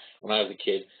time when I was a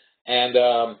kid. And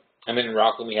then in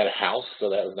Rockland we had a house, so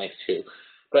that was nice too.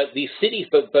 But these cities,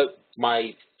 but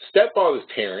my stepfather's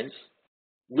parents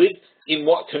lived in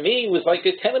what to me was like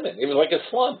a tenement. It was like a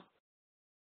slum.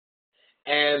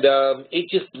 And it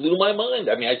just blew my mind.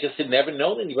 I mean, I just had never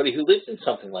known anybody who lived in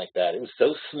something like that. It was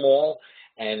so small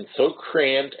and so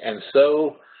cramped and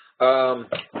so and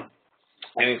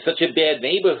in such a bad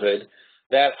neighborhood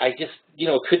that I just,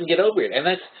 couldn't get over it. And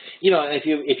that's, and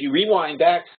if you rewind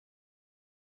back,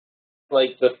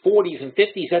 like the 40s and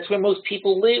 50s, that's where most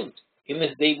people lived.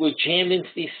 They were jammed into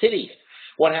these cities.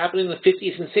 What happened in the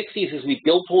 50s and 60s is we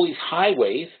built all these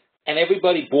highways, and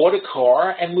everybody bought a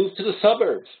car and moved to the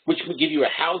suburbs, which would give you a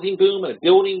housing boom and a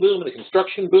building boom and a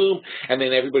construction boom, and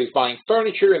then everybody's buying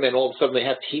furniture, and then all of a sudden they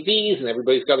have TVs, and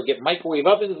everybody's got to get microwave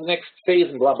ovens the next phase,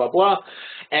 and blah, blah, blah.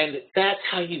 And that's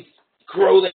how you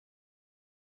grow that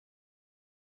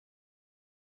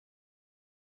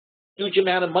huge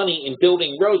amount of money in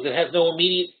building roads that has no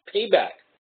immediate payback.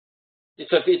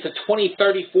 It's a 20,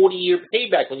 30, 40-year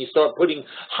payback when you start putting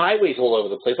highways all over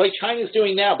the place, like China's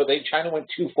doing now, but China went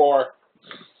too far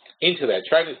into that.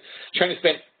 China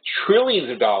spent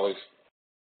trillions of dollars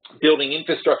building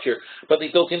infrastructure, but they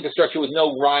built infrastructure with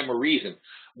no rhyme or reason.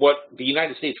 What the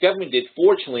United States government did,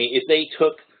 fortunately, is they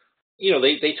took you know,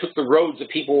 they took the roads that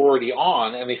people were already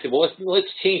on, and they said, well, let's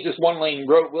change this 1-lane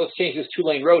road, let's change this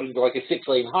 2-lane road into like a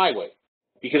 6-lane highway,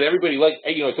 because everybody, like,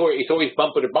 you know, it's always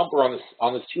bumper to bumper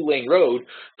on this 2-lane road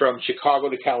from Chicago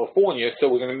to California. So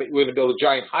we're gonna build a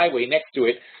giant highway next to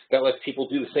it that lets people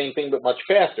do the same thing but much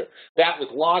faster. That was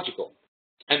logical.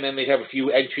 And then they'd have a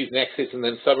few entries and exits, and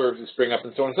then suburbs would spring up,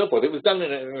 and so on and so forth. It was done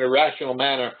in an irrational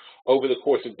manner over the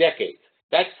course of decades.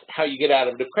 That's how you get out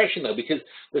of depression, though, because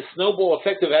the snowball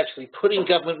effect of actually putting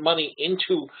government money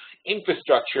into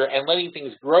infrastructure and letting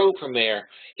things grow from there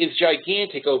is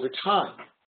gigantic over time.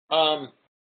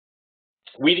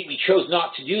 We chose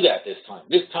not to do that this time.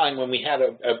 This time, when we had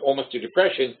almost a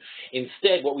depression,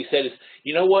 instead what we said is,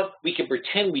 you know what, we can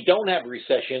pretend we don't have a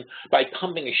recession by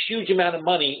pumping a huge amount of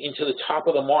money into the top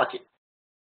of the market.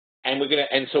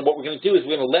 And so what we're going to do is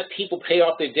we're going to let people pay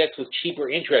off their debts with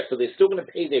cheaper interest. So they're still going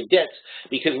to pay their debts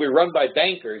because we're run by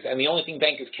bankers, and the only thing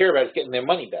bankers care about is getting their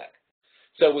money back.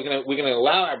 So we're going to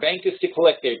allow our bankers to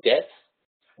collect their debts.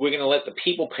 We're going to let the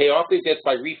people pay off their debts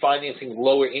by refinancing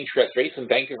lower interest rates, and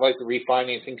bankers like the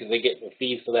refinancing because they get the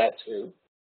fees for that too.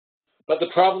 But the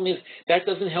problem is that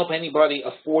doesn't help anybody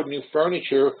afford new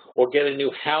furniture or get a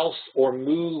new house or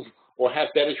move or have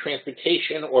better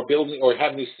transportation or building or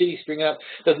have new cities springing up.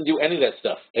 It doesn't do any of that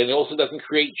stuff. And it also doesn't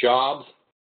create jobs.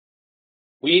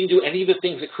 We didn't do any of the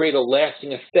things that create a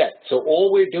lasting effect. So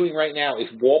all we're doing right now is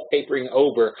wallpapering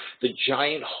over the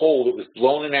giant hole that was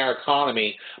blown in our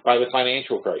economy by the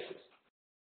financial crisis.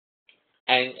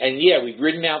 And yeah, we've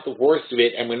ridden out the worst of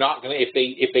it, and we're not going to,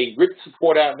 if they ripped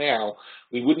support out now,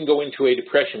 we wouldn't go into a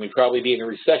depression. We'd probably be in a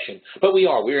recession. But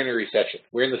we're in a recession.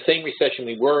 We're in the same recession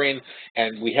we were in,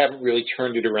 and we haven't really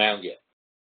turned it around yet.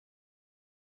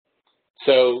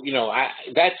 So, you know,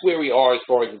 that's where we are as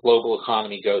far as the global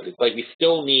economy goes. It's like we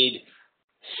still need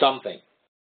something.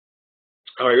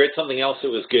 Oh, I read something else that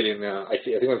was good in, I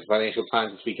think it was the Financial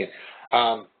Times this weekend.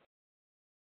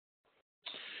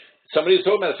 Somebody was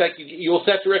talking about the fact you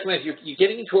also have to recognize you're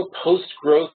getting into a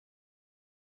post-growth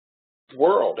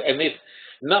world, and there's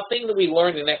nothing that we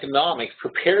learned in economics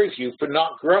prepares you for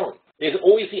not growing. There's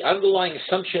always the underlying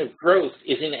assumption of growth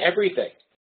is in everything.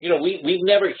 You know,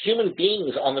 human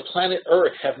beings on the planet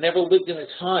Earth have never lived in a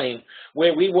time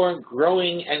where we weren't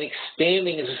growing and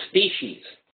expanding as a species.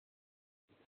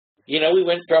 You know, we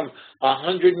went from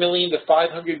 100 million to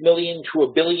 500 million to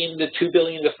 1 billion to 2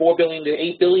 billion to 4 billion to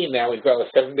 8 billion now. We've got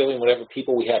 7 billion, whatever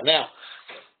people we have now,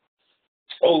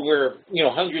 over, you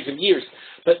know, hundreds of years.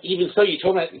 But even so, you're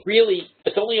talking about really,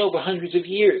 it's only over hundreds of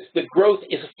years. The growth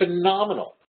is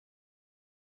phenomenal.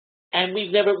 And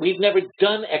we've never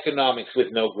done economics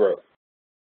with no growth.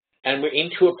 And we're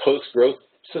into a post-growth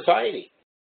society.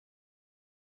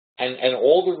 And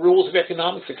all the rules of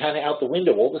economics are kind of out the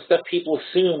window. All the stuff people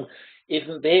assume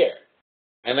isn't there.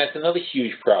 And that's another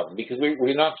huge problem because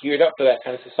we're not geared up for that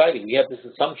kind of society. We have this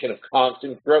assumption of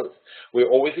constant growth. We're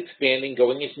always expanding,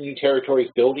 going into new territories,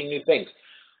 building new things.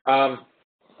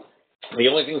 The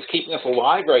only thing that's keeping us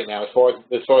alive right now, as far as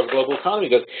the global economy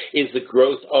goes, is the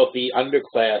growth of the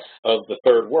underclass of the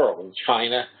third world,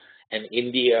 China and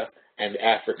India and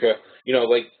Africa. You know,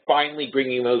 like finally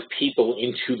bringing those people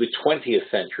into the 20th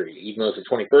century, even though it's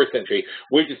the 21st century.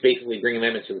 We're just basically bringing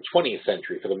them into the 20th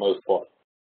century for the most part.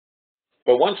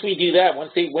 But once we do that,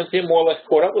 once they're more or less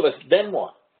caught up with us, then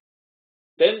what?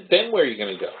 Then where are you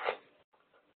going to go?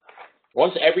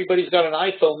 Once everybody's got an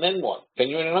iPhone, then what? Then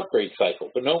you're in an upgrade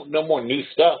cycle, but no more new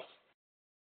stuff.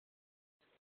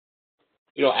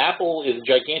 You know, Apple is a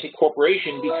gigantic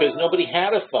corporation because nobody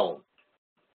had a phone.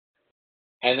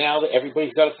 And now that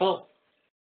everybody's got a phone.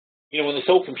 You know, when they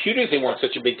sold computers, they weren't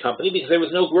such a big company because there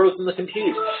was no growth in the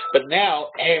computers. But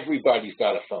now everybody's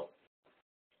got a phone.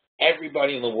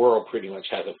 Everybody in the world pretty much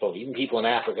has a phone. Even people in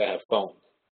Africa have phones.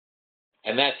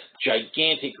 And that's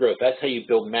gigantic growth. That's how you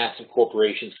build massive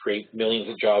corporations, create millions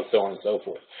of jobs, so on and so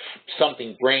forth.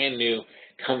 Something brand new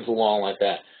comes along like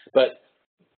that. But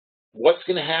what's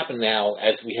going to happen now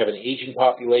as we have an aging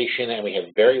population and we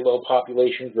have very low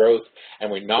population growth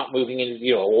and we're not moving into,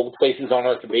 you know, all the places on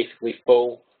Earth are basically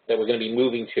full that we're going to be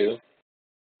moving to,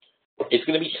 it's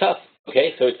going to be tough,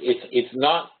 okay? So it's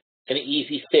not an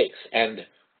easy fix. And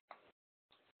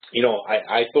you know,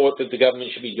 I thought that the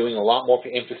government should be doing a lot more for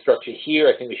infrastructure here.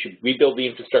 I think we should rebuild the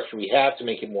infrastructure we have to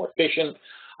make it more efficient.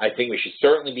 I think we should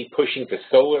certainly be pushing for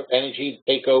solar energy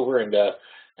to take over and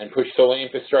push solar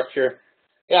infrastructure.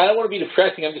 Yeah, I don't want to be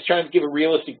depressing. I'm just trying to give a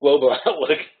realistic global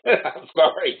outlook. I'm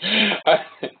sorry.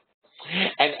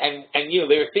 And you know,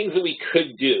 there are things that we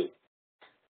could do,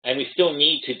 and we still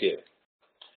need to do.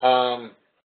 But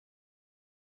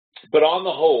on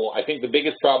the whole, I think the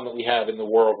biggest problem that we have in the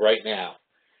world right now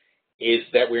is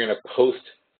that we're in a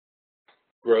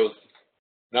post-growth,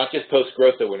 not just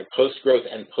post-growth, though, we're in a post-growth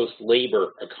and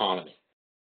post-labor economy.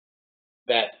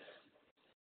 That,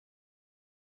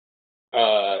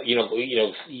 you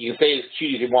can say as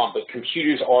cute as you want, but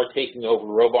computers are taking over,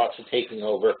 robots are taking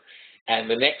over, and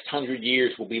the next 100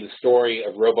 years will be the story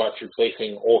of robots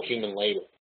replacing all human labor.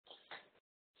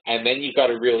 And then you've got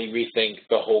to really rethink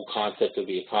the whole concept of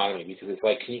the economy, because it's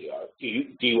like,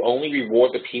 do you only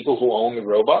reward the people who own the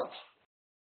robots?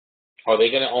 Are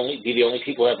they going to be the only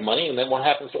people who have money? And then what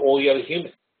happens to all the other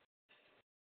humans?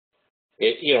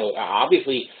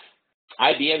 Obviously,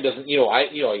 IBM doesn't,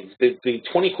 the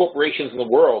 20 corporations in the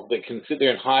world that can sit there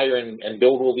and hire and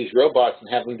build all these robots and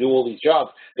have them do all these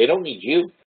jobs, they don't need you.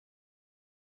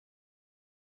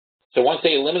 So once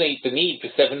they eliminate the need for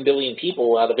 7 billion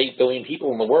people out of 8 billion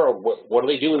people in the world, what do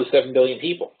they do with the 7 billion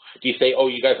people? Do you say, oh,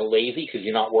 you guys are lazy because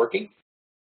you're not working?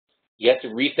 You have to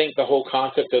rethink the whole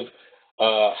concept of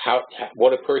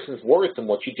what a person's worth and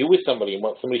what you do with somebody and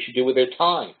what somebody should do with their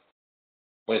time.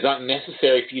 When it's not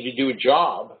necessary for you to do a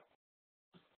job,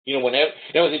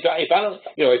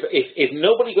 if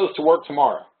nobody goes to work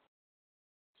tomorrow,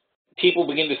 people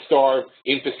begin to starve,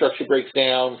 infrastructure breaks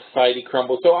down, society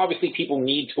crumbles. So obviously people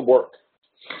need to work.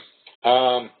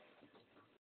 But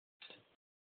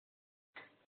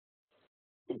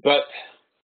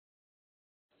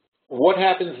what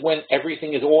happens when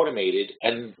everything is automated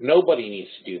and nobody needs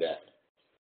to do that?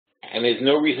 And there's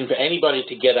no reason for anybody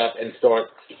to get up and start,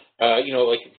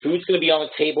 food's going to be on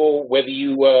the table whether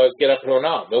you get up or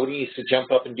not. Nobody needs to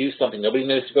jump up and do something. Nobody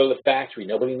needs to go to the factory.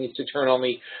 Nobody needs to turn on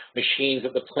the machines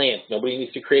at the plant. Nobody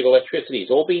needs to create electricity.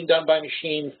 It's all being done by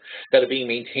machines that are being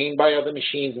maintained by other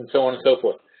machines and so on and so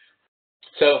forth.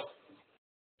 So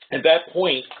at that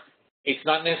point, it's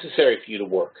not necessary for you to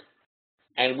work.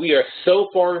 And we are so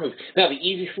far removed. Now, the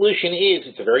easy solution is,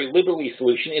 it's a very liberal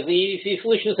solution, is the easy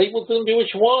solution is say, well, then do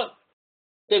what you want.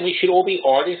 Then we should all be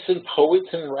artists and poets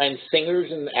and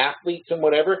singers and athletes and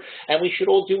whatever, and we should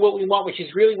all do what we want, which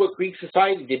is really what Greek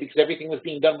society did, because everything was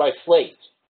being done by slaves.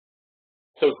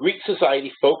 So Greek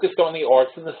society focused on the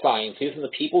arts and the sciences, and the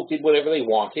people did whatever they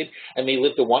wanted, and they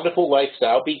lived a wonderful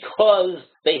lifestyle because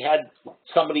they had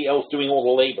somebody else doing all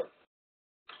the labor.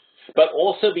 But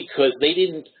also because they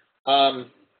didn't,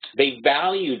 they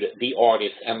valued the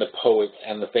artists and the poets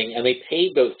and the thing, and they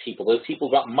paid those people. Those people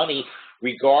got money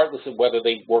regardless of whether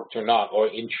they worked or not, or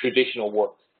in traditional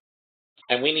work.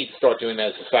 And we need to start doing that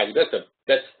as a society.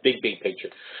 That's big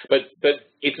picture. But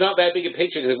it's not that big a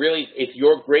picture, because really it's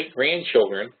your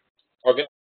great-grandchildren are going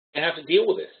to have to deal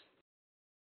with this.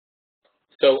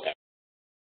 So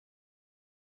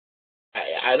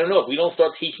I don't know, if we don't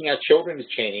start teaching our children to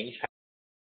change,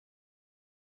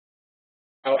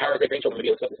 how are our great-grandchildren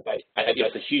going to be able to society? I think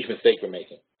that's a huge mistake we're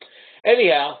making.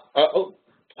 Anyhow, oh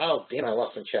damn, I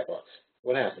lost my chat box.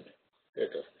 What happened? There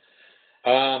it goes.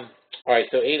 All right,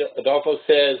 so Adolfo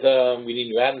says we need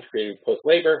new atoms created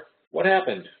post-labor. What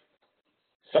happened?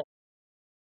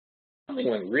 Something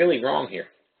went really wrong here.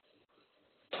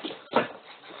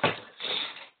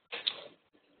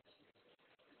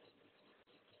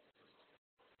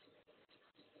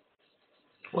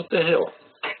 What the hell?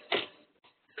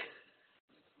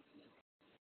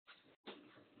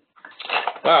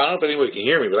 Wow, I don't know if anybody can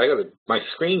hear me, but my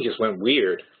screen just went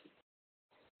weird.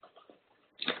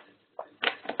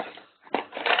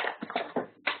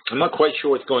 I'm not quite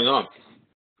sure what's going on.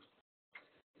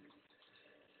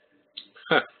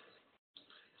 Huh.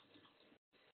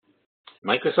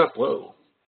 Microsoft, whoa.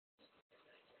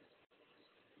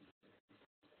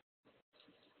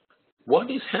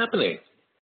 What is happening?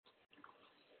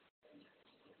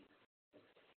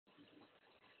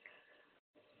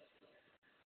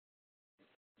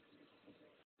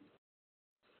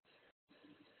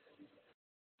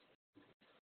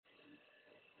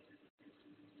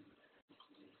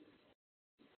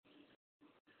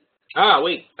 Ah,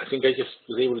 wait, I think I just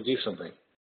was able to do something.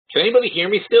 Can anybody hear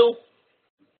me still?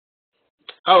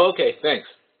 Oh, okay, thanks.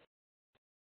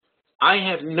 I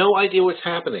have no idea what's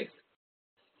happening.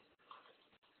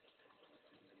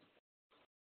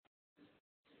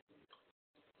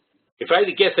 If I had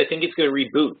to guess, I think it's going to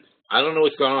reboot. I don't know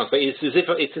what's going on. It's as if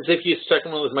you're stuck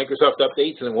in one of those Microsoft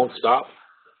updates and it won't stop.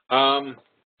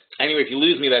 Anyway, if you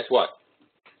lose me, that's what.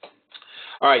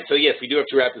 All right, so yes, we do have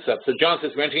to wrap this up. So John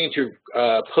says we're entering into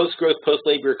post-growth,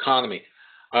 post-labor economy.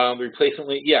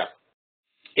 Replacement, yeah,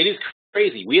 it is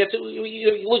crazy. We have to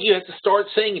look. You have to start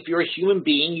saying if you're a human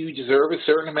being, you deserve a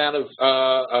certain amount of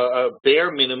a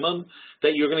bare minimum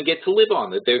that you're going to get to live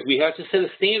on. That we have to set a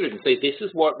standard and say this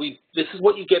is what you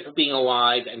get for being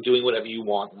alive and doing whatever you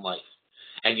want in life.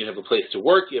 And you have a place to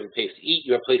work, you have a place to eat,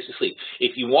 you have a place to sleep.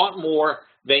 If you want more,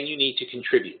 then you need to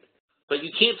contribute. But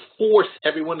you can't force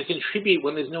everyone to contribute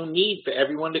when there's no need for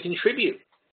everyone to contribute.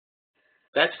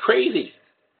 That's crazy.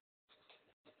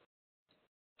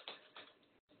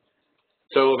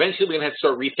 So eventually we're going to have to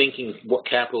start rethinking what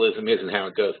capitalism is and how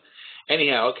it goes.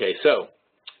 Anyhow, okay, so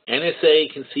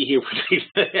NSA can see here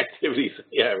activities.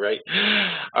 Yeah, right.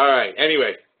 All right,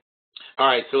 anyway. All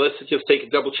right, so let's just take a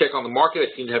double check on the market.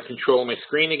 I seem to have control of my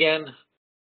screen again.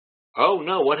 Oh,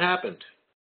 no, what happened?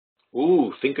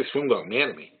 Ooh, Thinkorswim got mad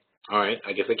at me. All right,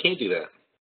 I guess I can't do that.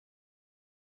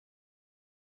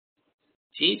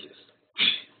 Jesus.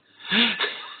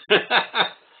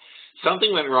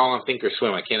 Something went wrong on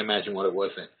Thinkorswim. I can't imagine what it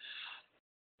was then.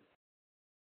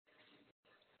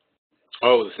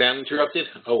 Oh, the sound interrupted?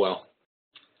 Oh, well.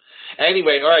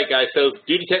 Anyway, all right, guys, so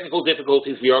due to technical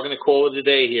difficulties, we are going to call it a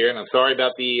day here, and I'm sorry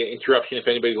about the interruption if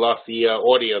anybody lost the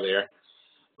audio there.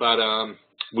 But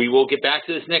we will get back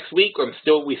to this next week.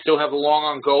 We still have a long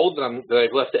on gold that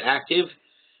I've left active.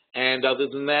 And other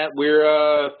than that,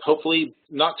 we're hopefully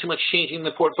not too much changing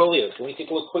the portfolios. Let me take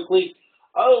a look quickly.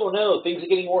 Oh, no, things are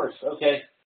getting worse. Okay.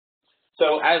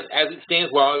 So as it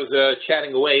stands, while I was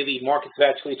chatting away, the markets have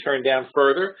actually turned down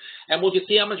further. And we'll just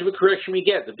see how much of a correction we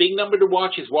get. The big number to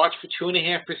watch is watch for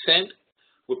 2.5%.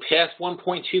 We're past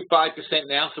 1.25%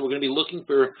 now, so we're going to be looking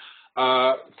for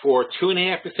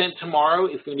 2.5% tomorrow.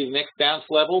 Is going to be the next bounce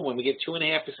level when we get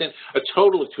 2.5%, a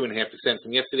total of 2.5%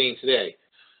 from yesterday and today.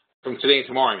 From today and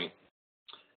tomorrow, I mean.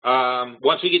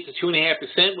 Once we get to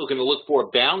 2.5%, we're going to look for a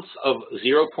bounce of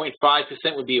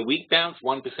 0.5% would be a weak bounce,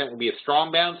 1% would be a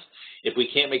strong bounce. If we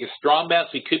can't make a strong bounce,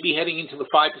 we could be heading into the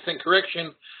 5%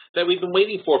 correction that we've been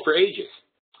waiting for ages.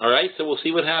 All right, so we'll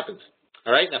see what happens.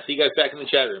 All right, now see you guys back in the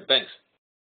chat room. Thanks.